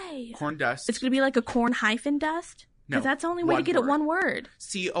 Why? Corn Dust. It's going to be like a corn hyphen dust? Because No, that's the only way to one get it word. one word.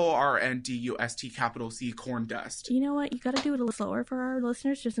 CORNDUST capital C, Corn Dust. You know what? You got to do it a little slower for our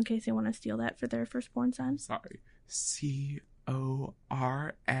listeners, just in case they want to steal that for their firstborn son. Sorry.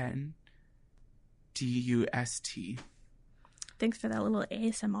 CORNDUST. Thanks for that little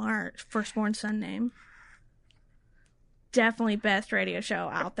ASMR firstborn son name. Definitely best radio show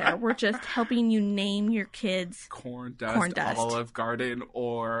out there. We're just helping you name your kids Corn Dust, Corn Dust. Olive Garden,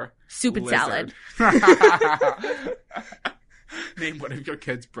 or soup and salad. Lizard. Name one of your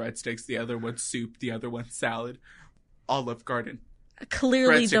kids breadsticks, the other one soup, the other one salad. Olive Garden.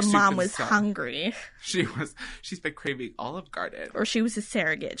 Clearly the Breadsticks, soup, mom and was salad. hungry. She's been craving Olive Garden. Or she was a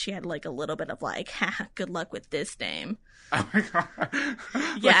surrogate. She had like a little bit of like, ha, good luck with this name. Oh my god.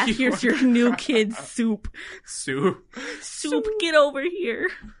 Yeah, Like, here's your new kid's soup. soup. Soup, get over here.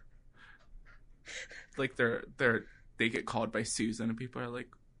 Like they get called by Susan and people are like,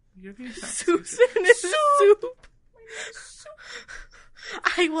 you're being Susan is soup.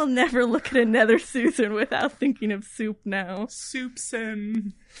 I will never look at another Susan without thinking of soup now.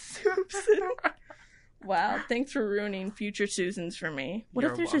 Soupson. Susan. Wow, thanks for ruining future Susans for me. What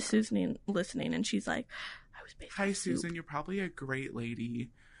You're if there's welcome. a Susan listening and she's like, I was based Hi on soup. Susan, you're probably a great lady.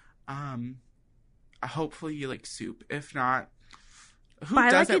 Hopefully you like soup. If not, who Buy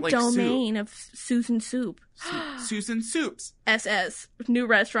like doesn't a like domain of Susan Soup. Susan Soups. SS, new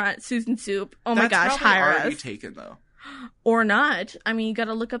restaurant, Susan Soup. Oh my That's gosh, probably hire already us. taken though. Or not. I mean, you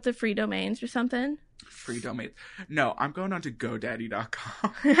gotta look up the free domains or something Free domain. No, I'm going on to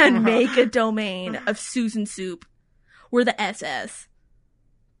GoDaddy.com. and make a domain of Susan Soup. We're the SS.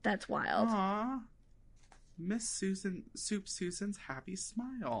 That's wild. Aw. Miss Susan Susan's happy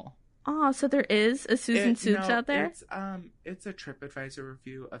smile. Oh, so there is a Susan Soups out there? It's a TripAdvisor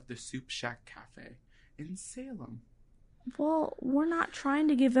review of the Soup Shack Cafe in Salem. Well, we're not trying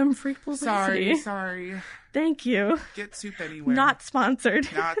to give them free publicity. Sorry. Thank you. Get soup anywhere. Not sponsored.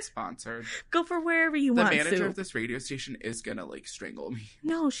 Not sponsored. Go for wherever you The want manager soup. of this radio station is gonna like strangle me.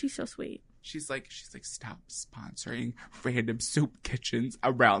 No, she's so sweet. She's like, stop sponsoring random soup kitchens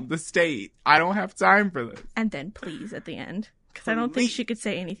around the state. I don't have time for this. And then please at the end. Because I don't think Please. she could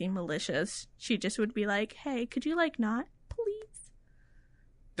say anything malicious. She just would be like, hey, could you like not? Please.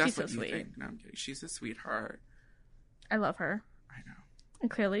 That's She's so what you sweet. think. No, I'm kidding. She's a sweetheart. I love her. I know. And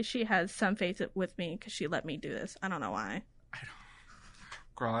clearly she has some faith with me because she let me do this. I don't know why.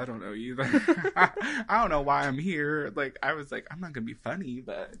 Girl, I don't know either. I don't know why I'm here. Like, I was like, I'm not gonna be funny,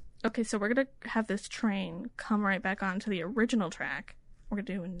 but Okay, so we're going to have this train come right back onto the original track. We're going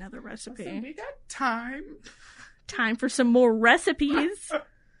to do another recipe. listen, we got time. Time for some more recipes.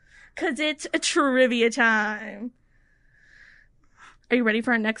 Because it's a trivia time. Are you ready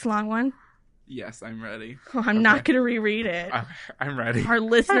for our next long one? Yes, I'm ready. Oh, I'm not going to reread it. I'm ready. Our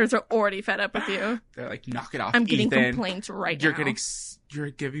listeners are already fed up with you. They're like, knock it off. I'm getting Ethan. complaints right You're now. You're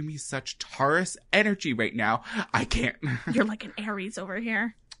giving me such Taurus energy right now. I can't. You're like an Aries over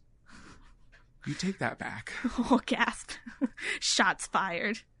here. You take that back. Oh, gasp. Shots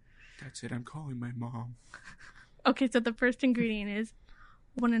fired. That's it. I'm calling my mom. Okay, so the first ingredient is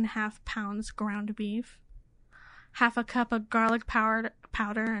 1.5 pounds ground beef, half a cup of garlic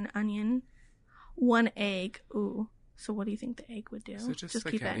powder and onion, 1 egg. Ooh. So what do you think the egg would do? Is it just keep that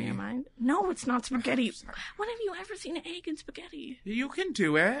in spaghetti? your mind. No, it's not spaghetti. Sorry. When have you ever seen an egg in spaghetti? You can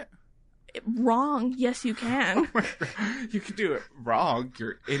do it. Wrong. Yes, you can. You can do it wrong.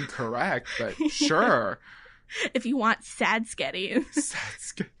 You're incorrect, but sure. If you want sad sketty.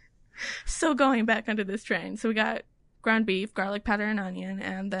 So going back onto this train. So we got ground beef, garlic powder and onion,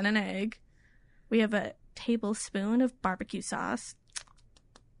 and then an egg. We have a tablespoon of barbecue sauce.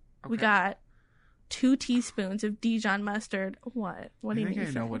 Okay. We got 2 teaspoons of Dijon mustard. What? What do you mean? I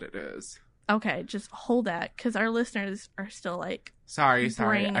think I know what it is. Okay, just hold that, because our listeners are still like... Sorry.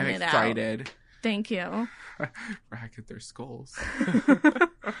 I'm excited. Thank you. Rack at their skulls.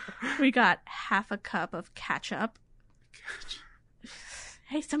 We got half a cup of ketchup.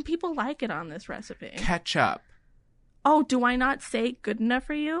 Hey, some people like it on this recipe. Ketchup. Oh, do I not say good enough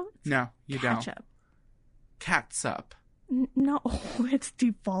for you? No, you don't. Catsup. No, it's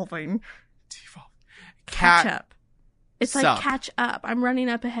devolving. Ketchup. It's like catch up. I'm running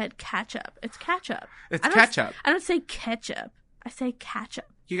up ahead. Catch up. It's ketchup. It's ketchup. I don't say ketchup. I say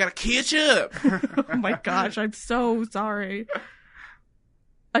ketchup. You gotta catch up. Oh my gosh, I'm so sorry.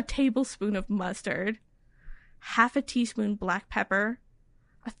 A tablespoon of mustard. Half a teaspoon black pepper.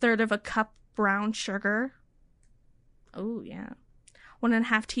 1/3 cup brown sugar. Oh, yeah.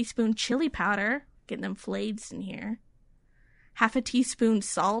 1.5 teaspoon chili powder. Getting them flades in here. Half a teaspoon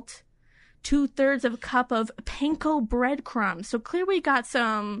salt. 2/3 cup of panko breadcrumbs. So clearly we got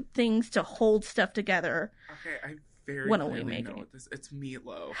some things to hold stuff together. Okay, I very what are clearly we making? know what this. It's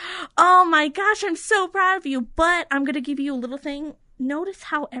meatloaf. Oh my gosh, I'm so proud of you. But I'm going to give you a little thing. Notice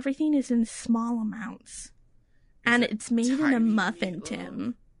how everything is in small amounts. And it's made in a muffin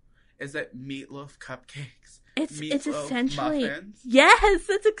tin. Is it meatloaf cupcakes? It's essentially muffins? Yes,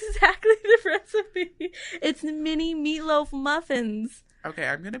 that's exactly the recipe. It's mini meatloaf muffins. Okay,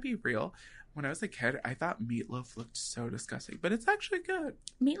 I'm gonna be real. When I was a kid, I thought meatloaf looked so disgusting, but it's actually good.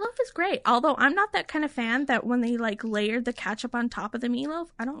 Meatloaf is great. Although I'm not that kind of fan that when they like layered the ketchup on top of the meatloaf,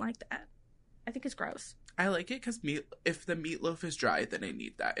 I don't like that. I think it's gross. I like it because if the meatloaf is dry, then I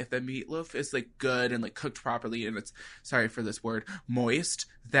need that. If the meatloaf is like good and like cooked properly and it's, sorry for this word, moist,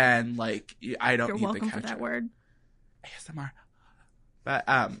 then like I don't need the ketchup. You're welcome for that word. ASMR. But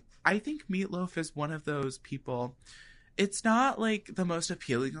I think meatloaf is one of those people. It's not like the most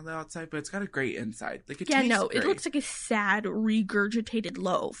appealing on the outside, but it's got a great inside. Like it tastes great. It looks like a sad regurgitated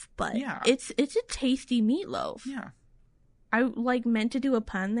loaf, but it's a tasty meatloaf. Yeah. I like meant to do a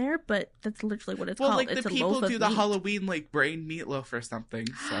pun there, but that's literally what it's called. Well, like it's the a people loaf do of the meat. Halloween like brain meatloaf or something.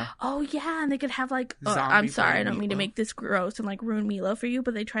 So. Oh yeah, and they could have like Zombie I'm sorry, I brain don't mean to meatloaf. make this gross and like ruin meatloaf for you,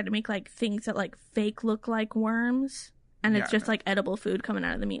 but they try to make like things that like fake look like worms, and it's just like edible food coming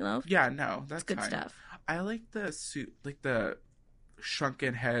out of the meatloaf. Yeah, no, that's good fine. stuff. I like the soup, like the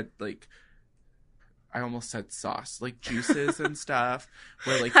shrunken head, like I almost said sauce, like juices and stuff.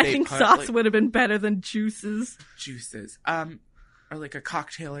 Where like I they think put, sauce like, would have been better than juices. Juices, or like a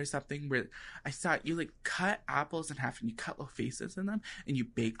cocktail or something where I saw you like cut apples in half and you cut little faces in them and you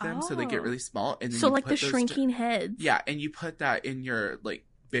bake them so they get really small. And then so you like put the those shrinking heads. Yeah, and you put that in your like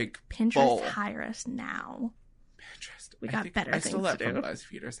big Pinterest bowl. hire us now. Pinterest. We got better I things stole that to from do.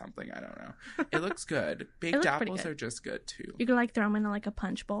 BuzzFeed or something. I don't know. It looks good. Baked looks pretty apples good. are just good too. You could like throw them in like a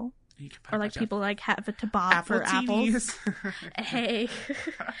punch bowl. You can put Or a like bunch of people like have it to bob for teenies. apples. Hey,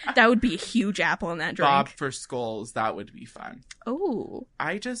 that would be a huge apple in that drink. Bob for skulls. That would be fun. Oh,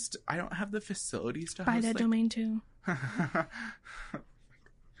 I don't have the facilities to buy host that domain too.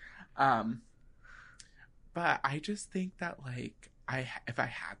 But I just think that like if I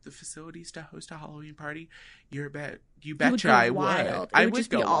had the facilities to host a Halloween party, you betcha I would. I would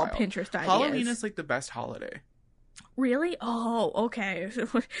just be all Pinterest ideas. Halloween is like the best holiday. Really? Oh, okay.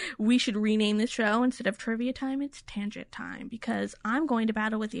 We should rename the show. Instead of trivia time, it's tangent time, because I'm going to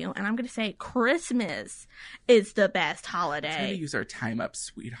battle with you and I'm going to say Christmas is the best holiday. We're going to use our time up,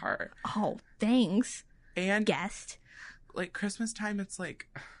 sweetheart. Oh, thanks. And guest. Like Christmas time, it's like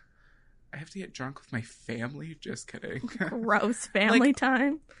I have to get drunk with my family. Just kidding. Gross family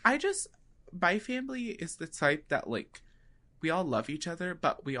time. My family is the type that like we all love each other,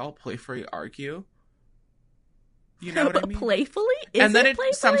 but we all playfully argue. You know what I mean? Playfully? And then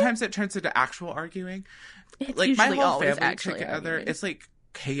sometimes it turns into actual arguing. It's like my whole always family actually together, arguing. it's like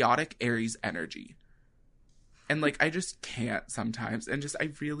chaotic Aries energy. And like I just can't sometimes, and just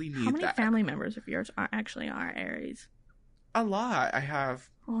I really need that. How many family members of yours are Aries? A lot. I have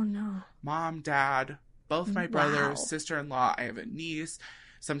oh no, mom, dad, both my brothers, sister-in-law. I have a niece.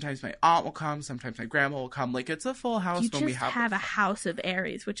 sometimes my aunt will come, sometimes my grandma will come. Like, it's a full house You when we just have have a house of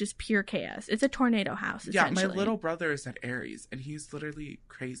Aries, which is pure chaos. It's a tornado house, essentially. Yeah, my little brother is at Aries, and he's literally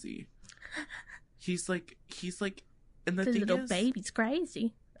crazy. He's like, and the The thing little is, baby's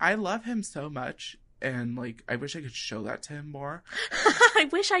crazy. I love him so much, and like, I wish I could show that to him more. I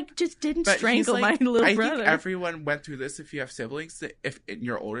wish I just didn't But strangle he's like, my little I brother. think everyone went through this if you have siblings, that if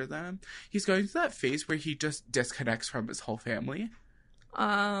you're older than him. He's going through that phase where he just disconnects from his whole family.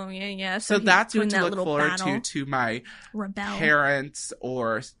 Oh, yeah. So he's that's doing what to that look little forward battle. to my Rebel. parents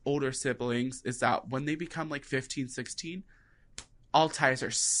or older siblings, is that when they become like 15, 16, all ties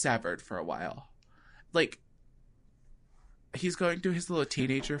are severed for a while. Like, he's going through his little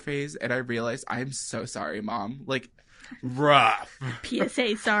teenager phase, and I realize, I'm so sorry, Mom. Like, rough.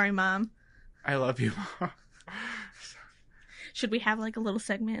 PSA, sorry, Mom. I love you, Mom. Should we have like a little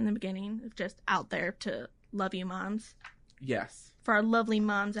segment in the beginning of just out there to love you moms? Yes. For our lovely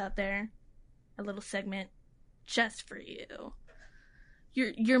moms out there, a little segment just for you.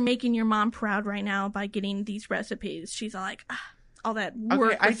 You're making your mom proud right now by getting these recipes. She's like, all that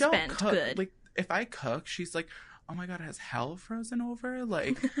work I was don't spent. cook. Good. Like, if I cook, she's like, oh my God, has hell frozen over?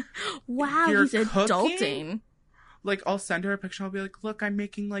 Like, Wow, you're he's adulting. cooking? Like, I'll send her a picture. I'll be like, look, I'm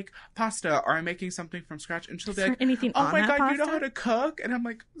making like pasta, or I'm making something from scratch. And she'll Is be there like, anything oh on my that God, pasta? you know how to cook? And I'm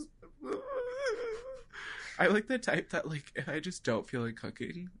like, I like the type that, like, if I just don't feel like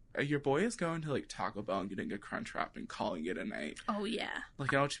cooking, your boy is going to like Taco Bell and getting a crunch wrap and calling it a night. Oh, yeah.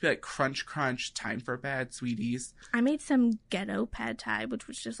 Like, I'll just be like, crunch, crunch, time for bed, sweeties. I made some ghetto pad thai, which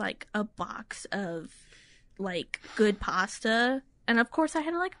was just like a box of like good pasta. And of course I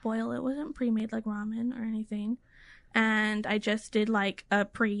had to like boil it. It wasn't pre-made like ramen or anything. And I just did like a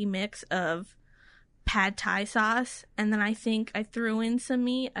pre-mix of pad thai sauce. And then I think I threw in some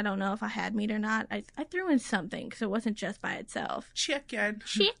meat. I don't know if I had meat or not. I threw in something because it wasn't just by itself. Chicken.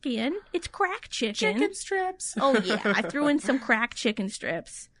 It's crack chicken. Chicken strips. Oh yeah, I threw in some cracked chicken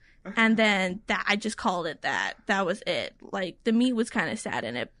strips. And then that I just called it that. That was it. Like, the meat was kind of sad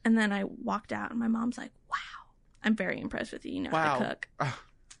in it. And then I walked out and my mom's like, wow, I'm very impressed with you. You know how to cook. Oh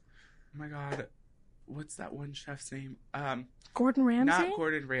my God. What's that one chef's name? Gordon Ramsay? Not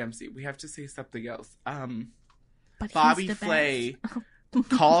Gordon Ramsay. We have to say something else. But Bobby he's the Flay best.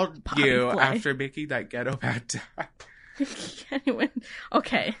 called Bobby you Flay. after making that ghetto pad thai. Anyway,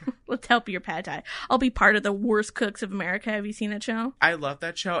 okay, let's help your pad thai. I'll be part of the worst cooks of America. Have you seen that show? I love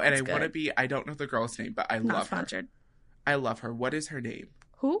that show, and It's I want to good. be. I don't know the girl's name, but I Not love sponsored. her. I love her. What is her name?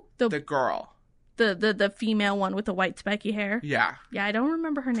 Who? The girl. The female one with the white spiky hair. Yeah, Yeah, I don't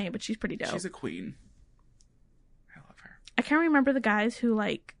remember her name, but she's pretty dope. she's a queen. I love her. I can't remember the guys who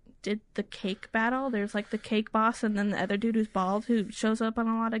like did the cake battle. There's like the cake boss, and then the other dude who's bald who shows up on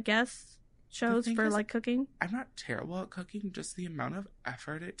a lot of guest shows thing for is, like cooking. I'm not terrible at cooking. Just the amount of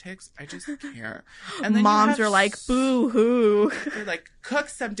effort it takes, I just can't. And then Moms are like, boo hoo. They're like, cook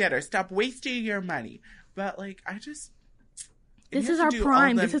some dinner. Stop wasting your money. But like, I just. and This you is have our to do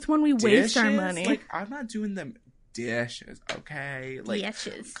prime. all This them is when we waste our dishes. money. Like, I'm not doing them dishes, okay? Like,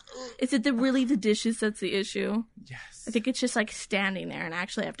 Dishes. Is it really the dishes that's the issue? yes. I think it's just like standing there and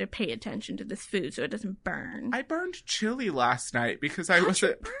actually have to pay attention to this food so it doesn't burn. I burned chili last night because I How'd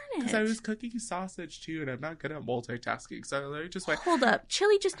wasn't. you burn Because it? I was cooking sausage too, and I'm not good at multitasking. So I literally just went. Hold up.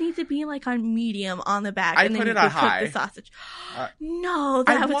 Chili just needs to be like on medium on the back. I and then put you it on could cook high. the sausage. Uh, No,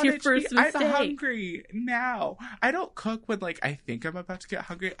 that was your first mistake. I'm hungry now. I don't cook when like I think I'm about to get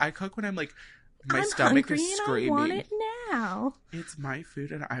hungry. I cook when I'm like my I'm stomach hungry is and screaming. I want it now. It's my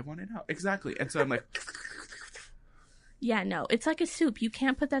food and I want it now. Exactly. And so I'm like, Yeah, no, it's like a soup. You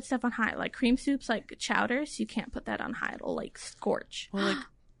can't put that stuff on high. Like cream soups, like chowders, you can't put that on high. It'll like scorch. well, like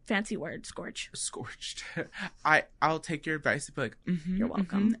Fancy word, scorch. scorched. I'll take your advice and be like, You're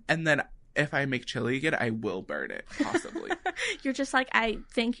welcome. And then if I make chili again, I will burn it, possibly. You're just like, I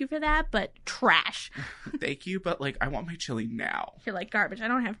thank you for that, but trash. Thank you, but like I want my chili now. You're like, garbage. I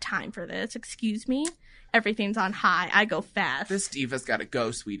don't have time for this. Excuse me. Everything's on high. I go fast. This diva's gotta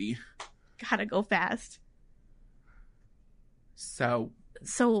go, sweetie. Gotta go fast. So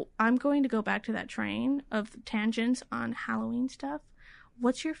So I'm going to go back to that train of tangents on Halloween stuff.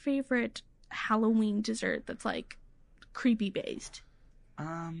 What's your favorite Halloween dessert that's like creepy based?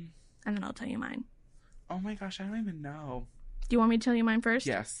 And then I'll tell you mine. oh my gosh, I don't even know. Do you want me to tell you mine first?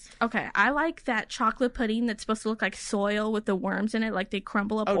 Yes. Okay, I like that chocolate pudding that's supposed to look like soil with the worms in it, like they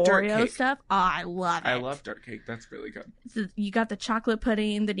crumble up dirt Oreo cake. stuff. Oh, I love it. I love dirt cake. That's really good. So you got the chocolate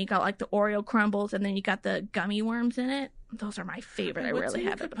pudding, then you got like the Oreo crumbles, and then you got the gummy worms in it. Those are my favorite. I would rarely say you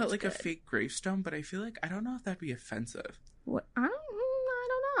have could it. But put it's like a good. fake gravestone, but I feel like I don't know if that'd be offensive. What? I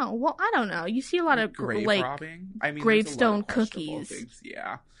don't Oh, well, I don't know. You see a lot of grave like robbing. I mean, gravestone there's a lot of questionable cookies. things.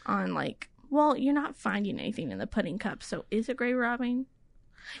 Yeah. On like, well, you're not finding anything in the pudding cup, so is it grave robbing?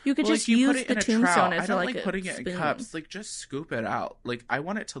 You could Well, just like, you put use it the in a tombstone trout. as I don't like a putting it spoon. in cups. Like, just scoop it out. Like, I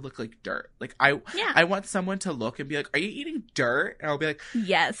want it to look like dirt. Like, I want someone to look and be like, "Are you eating dirt?" And I'll be like,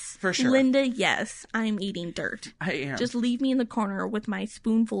 Yes, for sure, Linda. Yes, I'm eating dirt. I am. Just leave me in the corner with my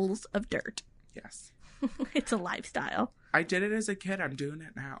spoonfuls of dirt. Yes, It's a lifestyle. I did it as a kid. I'm doing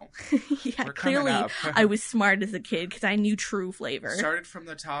it now. Yeah, We're coming clearly up. I was smart as a kid because I knew true flavor. Started from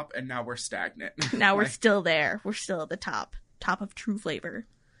the top, and now we're stagnant. Now we're still there. We're still at the top of true flavor.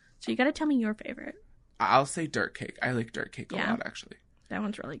 So you got to tell me your favorite. I'll say dirt cake. I like dirt cake a Yeah. lot, actually. That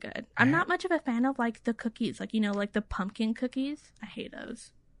one's really good. I'm not much of a fan of like the cookies, like like the pumpkin cookies. I hate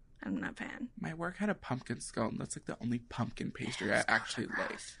those. I'm not a fan. My work had a pumpkin scone. That's like the only pumpkin pastry I actually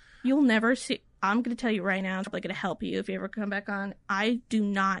like. You'll never see. I'm going to tell you right now. It's probably going to help you if you ever come back on. I do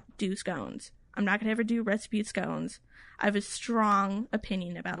not do scones. I'm not going to ever do recipe scones. I have a strong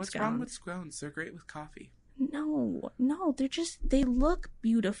opinion about What's scones. wrong with scones? They're great with coffee. No, they look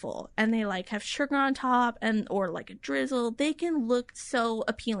beautiful and they like have sugar on top or like a drizzle. They can look so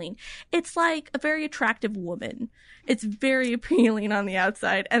appealing. It's like a very attractive woman. It's very appealing on the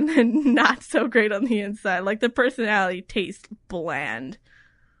outside and then not so great on the inside. Like the personality tastes bland.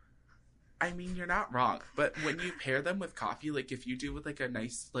 I mean, you're not wrong, but when you pair them with coffee, like if you do with like a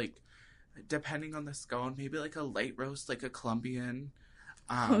nice, like, depending on the scone, maybe like a light roast, like a Colombian.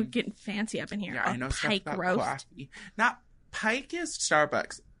 We're getting fancy up in here. Yeah, I know pike stuff about roast. coffee. Not pike is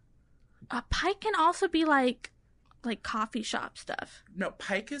Starbucks. A pike can also be like coffee shop stuff. No,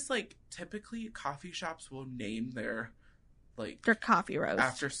 pike is like typically coffee shops will name their coffee roast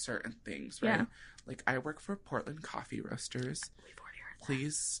after certain things, right? Yeah. Like I work for Portland Coffee Roasters. We've already heard that.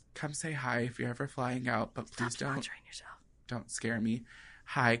 Please come say hi if you're ever flying out, but please Stop sponsoring yourself. don't scare me.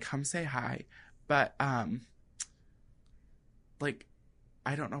 Hi, come say hi. But like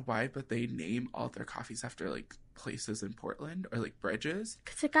I don't know why, but they name all their coffees after like places in Portland or like bridges.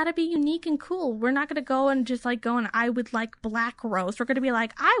 Because it got to be unique and cool. We're not going to go and just like I would like black roast. We're going to be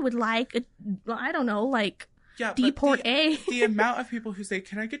like, I would like, I don't know, like Deport A. The amount of people who say,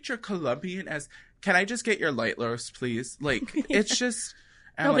 can I get your Colombian can I just get your light roast, please? Like, it's just.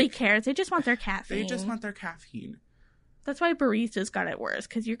 Nobody cares. They just want their caffeine. They just want their caffeine. That's why baristas got it worse,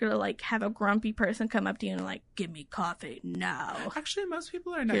 because you're going to like have a grumpy person come up to you and like, give me coffee now. Actually, most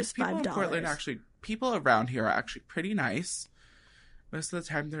people are nice. Here's People in $5. Portland people around here are actually pretty nice. Most of the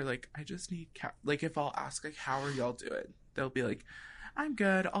time they're like, I just need like if I'll ask like, how are y'all doing? They'll be like, I'm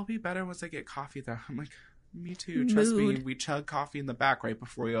good. I'll be better once I get coffee though. I'm like, me too. Trust me. We chug coffee in the back right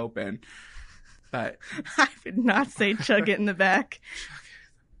before we open. But I would not say chug it in the back.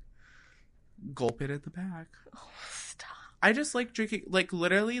 Gulp it in the back. Oh, stop. I just like drinking, like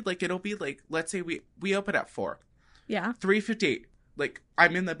literally, like it'll be like, let's say we open at 4. Yeah. 3:58. Like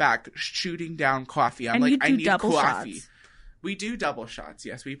I'm in the back shooting down coffee. I'm and like, you do I need double coffee. Shots. We do double shots.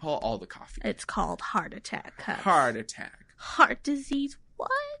 Yes, we pull all the coffee. It's called heart attack cups. Heart attack. Heart disease. What?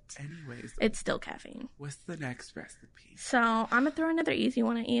 Anyways, it's still caffeine. What's the next recipe? So I'm gonna throw another easy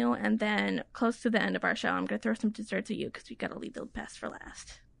one at you, and then close to the end of our show, I'm gonna throw some desserts at you because we gotta leave the best for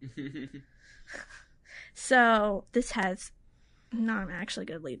last. So this has. No, I'm actually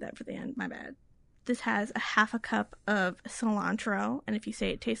gonna leave that for the end. My bad. This has a half a cup of cilantro, and if you say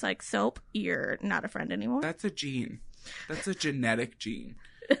it tastes like soap, you're not a friend anymore. That's a gene. That's a genetic gene.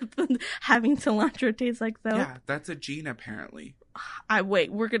 Having cilantro taste like soap. Yeah, that's a gene apparently.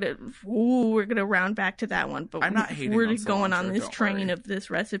 We're gonna round back to that one, but I'm not hating. We're on going cilantro, on this train of this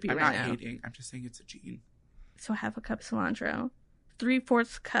recipe I'm right not now. hating. I'm just saying it's a gene. So half a cup of cilantro,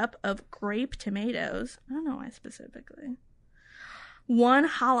 3/4 cup of grape tomatoes. I don't know why specifically. 1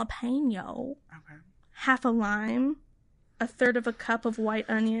 jalapeno. Okay. Half a lime, 1/3 of a cup of white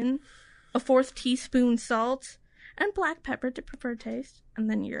onion, 1/4 teaspoon salt, and black pepper to prefer taste. And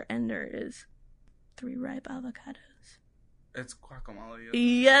then your ender is 3 ripe avocados. It's guacamole.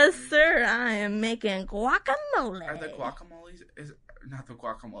 Yes, sir. I am making guacamole. Are the guacamoles not the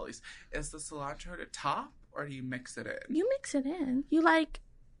guacamoles? Is the cilantro to top or do you mix it in? You mix it in.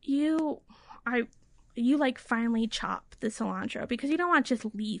 You finely chop the cilantro because you don't want just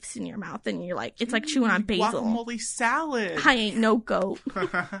leaves in your mouth and you're like, it's like chewing on basil. Guacamole salad. I ain't no goat.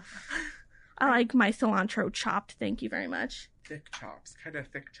 I like my cilantro chopped. Thank you very much. Thick chops. Kind of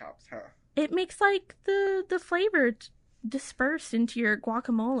thick chops, huh? It makes like the flavor disperse into your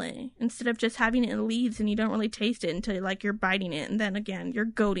guacamole instead of just having it in leaves and you don't really taste it until like you're biting it. And then again, you're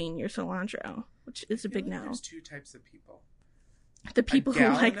goating your cilantro, which is a big no. There's 2 types of people. The people who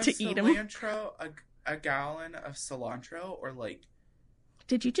like to eat them. A gallon of cilantro or like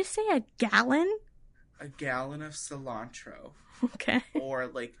Did you just say a gallon? A gallon of cilantro. Okay. Or,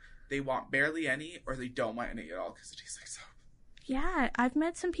 like, they want barely any, or they don't want any at all because it tastes like soap. Yeah, I've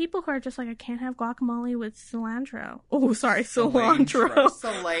met some people who are just like, I can't have guacamole with cilantro. Oh, sorry, cilantro.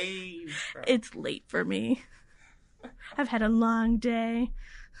 Cilantro. It's late for me. I've had a long day.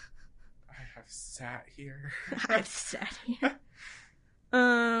 I have sat here. I've sat here.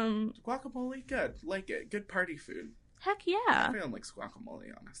 Guacamole, good. Like it. Good party food. Heck yeah. Everyone likes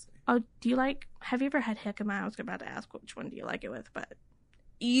guacamole, honestly. Oh, have you ever had jicama? I was about to ask which one do you like it with, but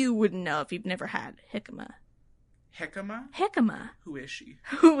you wouldn't know if you've never had jicama. Jicama? Jicama. Who is she?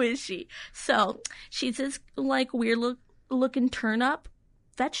 Who is she? So, she's this, like, weird looking turnip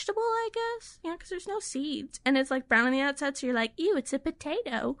vegetable, I guess. Yeah, because there's no seeds. And it's, like, brown on the outside, so you're like, ew, it's a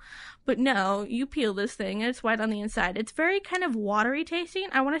potato. But no, you peel this thing, and it's white on the inside. It's very kind of watery tasting.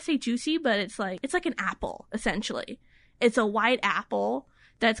 I want to say juicy, but it's like an apple, essentially. It's a white apple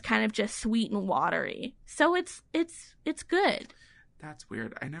that's kind of just sweet and watery. So it's good. That's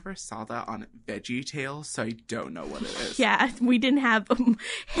weird. I never saw that on Veggie Tales, so I don't know what it is. Yeah, we didn't have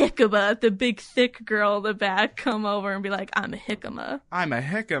jicama, the big thick girl in the back, come over and be like, I'm a jicama. I'm a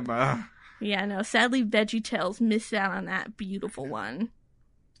jicama. Yeah, no, sadly Veggie Tales missed out on that beautiful one.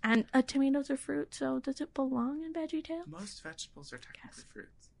 And tomatoes are fruit, so does it belong in Veggie Tales? Most vegetables are technically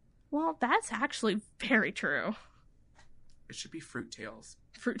fruits. Well, that's actually very true. It should be Fruit Tales.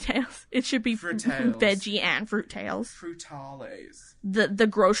 Fruit Tales. It should be Fruit Tales. Veggie and Fruit Tales. Frutales. The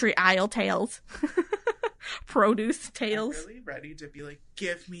grocery aisle tales. Produce tales. I'm really ready to be like,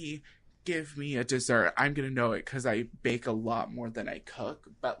 give me a dessert. I'm gonna know it because I bake a lot more than I cook,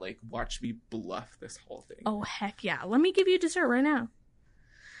 but like, watch me bluff this whole thing. Oh, heck yeah. Let me give you a dessert right now.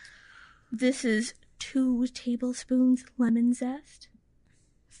 This is 2 tablespoons lemon zest,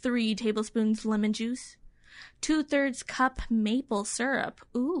 3 tablespoons lemon juice, 2/3 cup maple syrup.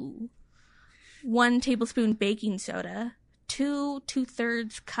 Ooh. 1 tablespoon baking soda.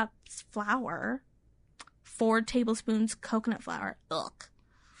 2/3 cups flour. 4 tablespoons coconut flour. Ugh.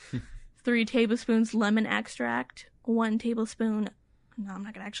 3 tablespoons lemon extract. 1 tablespoon. No, I'm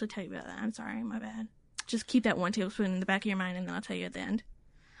not going to actually tell you about that. I'm sorry. My bad. Just keep that 1 tablespoon in the back of your mind and then I'll tell you at the end.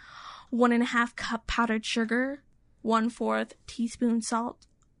 1.5 cup powdered sugar. 1/4 teaspoon salt.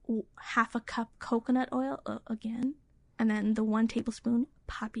 1/2 cup coconut oil again, and then the 1 tablespoon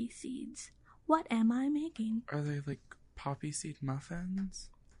poppy seeds. What am I making? Are they like poppy seed muffins?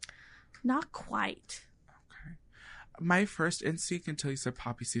 Not quite. Okay. My first instinct until you said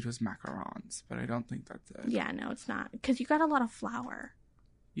poppy seed was macarons, but I don't think that's it. Yeah, no, it's not, because you got a lot of flour.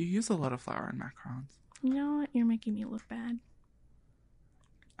 You use a lot of flour in macarons. You know what? You're making me look bad.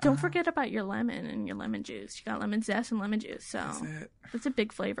 Don't forget about your lemon and your lemon juice. You got lemon zest and lemon juice, so that's a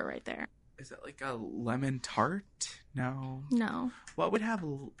big flavor right there. Is it like a lemon tart? No. No. What would have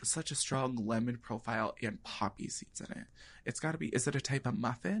such a strong lemon profile and poppy seeds in it? It's got to be. Is it a type of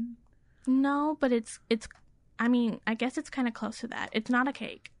muffin? No, but it's. I mean, I guess it's kind of close to that. It's not a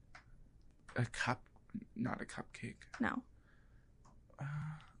cake. A cup, not a cupcake. No.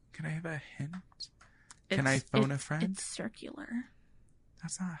 Can I have a hint? Can I phone a friend? It's circular.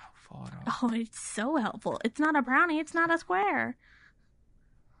 That's not helpful at all. Oh, it's so helpful. It's not a brownie. It's not a square.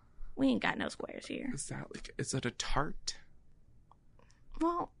 We ain't got no squares here. Is it a tart?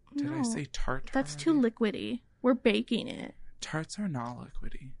 Well, Did I say tart? That's too liquidy. We're baking it. Tarts are not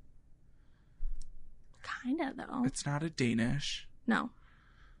liquidy. Kinda, though. It's not a Danish. No.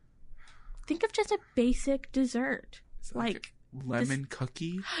 Think of just a basic dessert. Is it like lemon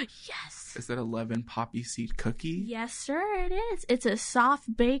cookie? Yes. Is it a lemon poppy seed cookie? Yes, sir, it is. It's a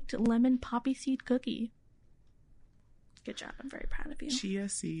soft-baked lemon poppy seed cookie. Good job. I'm very proud of you. Chia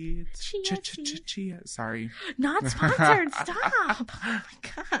seeds. Chia. Sorry. Not sponsored. Stop. Oh,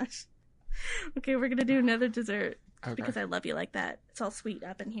 my gosh. Okay, we're going to do another dessert. Okay. Because I love you like that. It's all sweet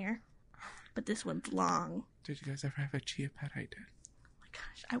up in here. But this one's long. Did you guys ever have a chia pet? I did.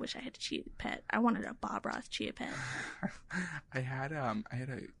 Gosh, I wish I had a chia pet. I wanted a Bob Ross chia pet. I had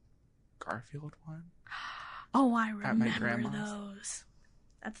a Garfield one. Oh, I remember at my grandma's. those.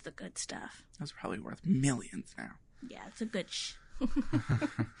 That's the good stuff. That's probably worth millions now. Yeah, it's a good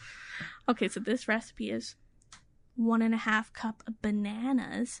Okay, so this recipe is 1.5 cup of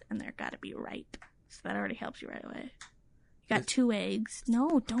bananas, and they're got to be ripe. So that already helps you right away. You got 2 eggs.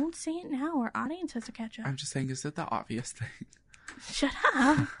 No, don't say it now. Our audience has to catch up. I'm just saying, is it the obvious thing? Shut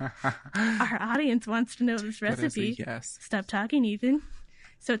up. Our audience wants to know this recipe. Yes. Stop talking, Ethan.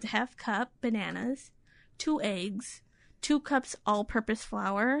 So it's 1/2 cup bananas, 2 eggs, 2 cups all-purpose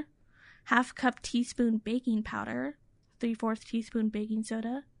flour, 1/2 cup teaspoon baking powder, 3/4 teaspoon baking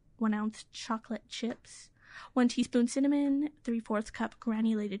soda, 1 ounce chocolate chips, 1 teaspoon cinnamon, 3/4 cup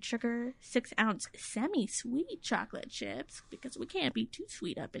granulated sugar, 6 ounce semi-sweet chocolate chips, because we can't be too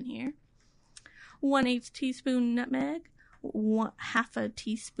sweet up in here, 1/8 teaspoon nutmeg, 1/2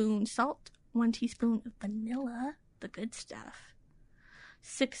 teaspoon salt, 1 teaspoon of vanilla, the good stuff,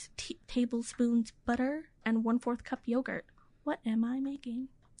 6 tablespoons butter, and 1/4 cup yogurt. What am I making?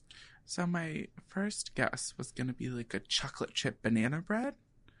 So my first guess was going to be like a chocolate chip banana bread.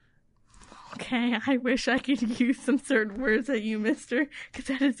 Okay, I wish I could use some certain words at you, mister, because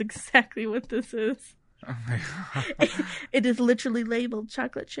that is exactly what this is. Oh my God. It is literally labeled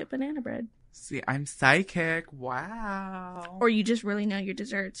chocolate chip banana bread. See, I'm psychic. Wow. Or you just really know your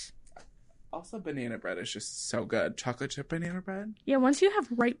desserts. Also, banana bread is just so good. Chocolate chip banana bread. Yeah, once you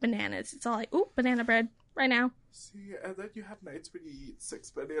have ripe bananas, it's all like, ooh, banana bread, right now. See, and then you have nights when you eat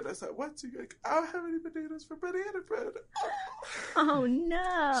 6 bananas at once, and you're like, I don't have any bananas for banana bread. Oh,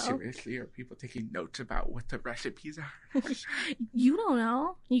 no. Seriously, are people taking notes about what the recipes are? You don't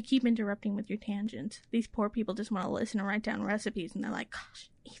know. You keep interrupting with your tangents. These poor people just want to listen and write down recipes, and they're like, gosh,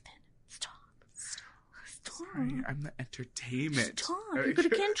 Ethan, stop. Sorry, I'm the entertainment. Stop. You're going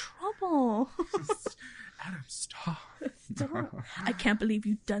to get in trouble. Adam, stop. Stop. I can't believe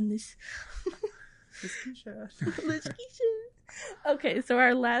you've done this. Lashkeisha. Okay, so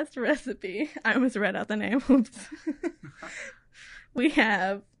our last recipe. I almost read out the name. Oops. We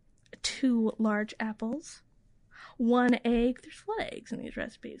have 2 large apples, 1 egg. There's a lot of eggs in these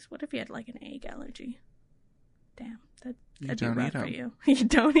recipes. What if you had like an egg allergy? Damn, that'd be rough for you. You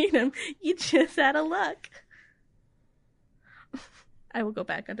don't eat them. You just out of luck. I will go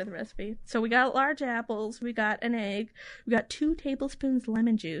back under the recipe. So we got large apples. We got an egg. We got 2 tablespoons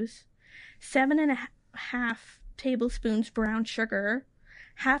lemon juice, 7.5 tablespoons brown sugar,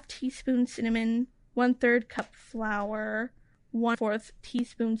 1/2 teaspoon cinnamon, 1/3 cup flour, 1/4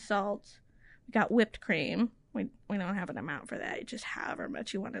 teaspoon salt. We got whipped cream. We don't have an amount for that. Just however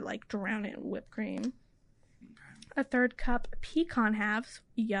much you want to like drown it in whipped cream. 1/3 cup pecan halves.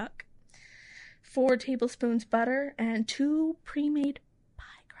 Yuck. 4 tablespoons butter and 2 pre-made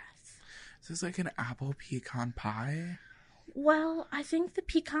pie crusts. Is this like an apple pecan pie? Well, I think the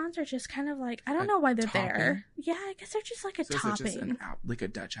pecans are just kind of like, I don't know why they're topping? there. Yeah, I guess they're just like a topping. Is it just like a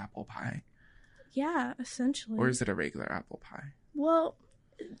Dutch apple pie? Yeah, essentially. Or is it a regular apple pie? Well,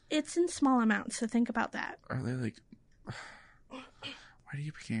 it's in small amounts, so think about that. Are they like... Why are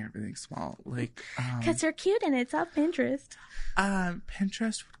you picking everything small? Like, Because they're cute and it's off Pinterest.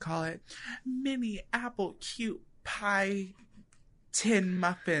 Pinterest would call it mini apple cute pie tin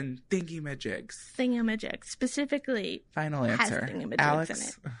muffin thingy-majigs. Thingamajig. Specifically, Final has answer. thingamajigs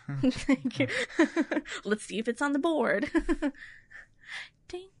Alex. in it. Thank you. Let's see if it's on the board.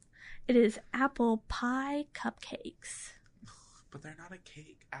 Ding. It is apple pie cupcakes. But they're not a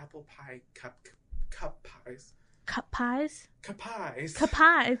cake. Apple pie cup pies. Cup pies? Capies. Cup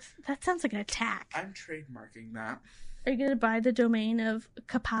pies. That sounds like an attack. I'm trademarking that. Are you going to buy the domain of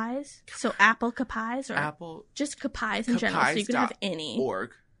Capies? So Apple Capies or Apple. just Capies in general, so you can have any.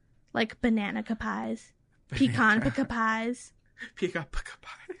 Org. Like banana Capies, pecan Capies, Pecan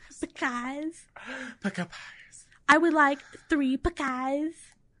pies. Pies. Pecan pies. I would like 3 Pies.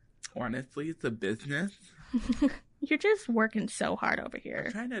 Honestly, it's a business. You're just working so hard over I'm here.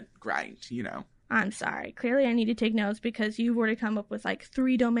 trying to grind, you know. I'm sorry. Clearly I need to take notes because you've already come up with like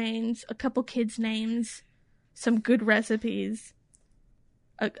 3 domains, a couple kids' names, some good recipes,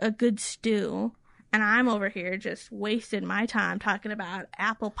 a good stew, and I'm over here just wasting my time talking about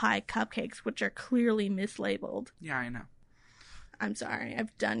apple pie cupcakes, which are clearly mislabeled. Yeah, I know. I'm sorry.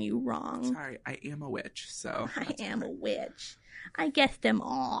 I've done you wrong. Sorry, I am a witch, so. I am a witch. I guessed them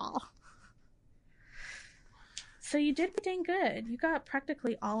all. So you did dang good. You got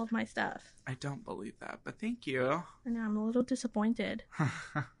practically all of my stuff. I don't believe that, but thank you. I know, I'm a little disappointed.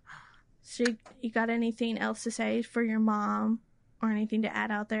 So you got anything else to say for your mom or anything to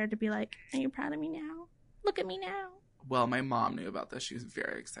add out there to be like, are you proud of me now? Look at me now. Well, my mom knew about this. She was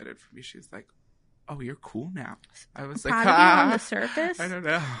very excited for me. She was like, oh, you're cool now. I was Proud like, of you on the surface? I don't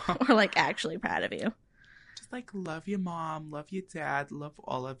know. Or like actually proud of you? Just like, love your mom, love your dad, love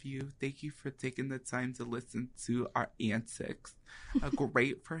all of you. Thank you for taking the time to listen to our antics. A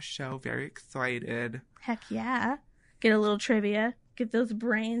great first show. Very excited. Heck yeah. Get a little trivia. Get those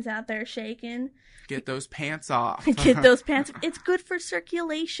brains out there shaking. Get those pants off. Get those pants. It's good for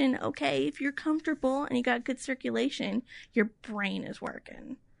circulation, okay? If you're comfortable and you got good circulation, your brain is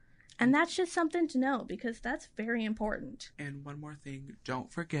working. And that's just something to know because that's very important. And one more thing,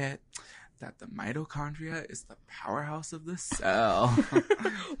 don't forget that the mitochondria is the powerhouse of the cell.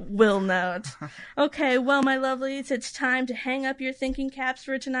 Will note. Okay, well, my lovelies, it's time to hang up your thinking caps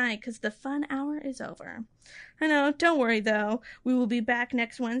for tonight because the fun hour is over. I know, don't worry though. We will be back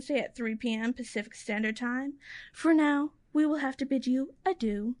next Wednesday at 3 p.m. Pacific Standard Time. For now, we will have to bid you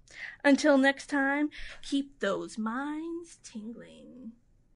adieu. Until next time, keep those minds tingling.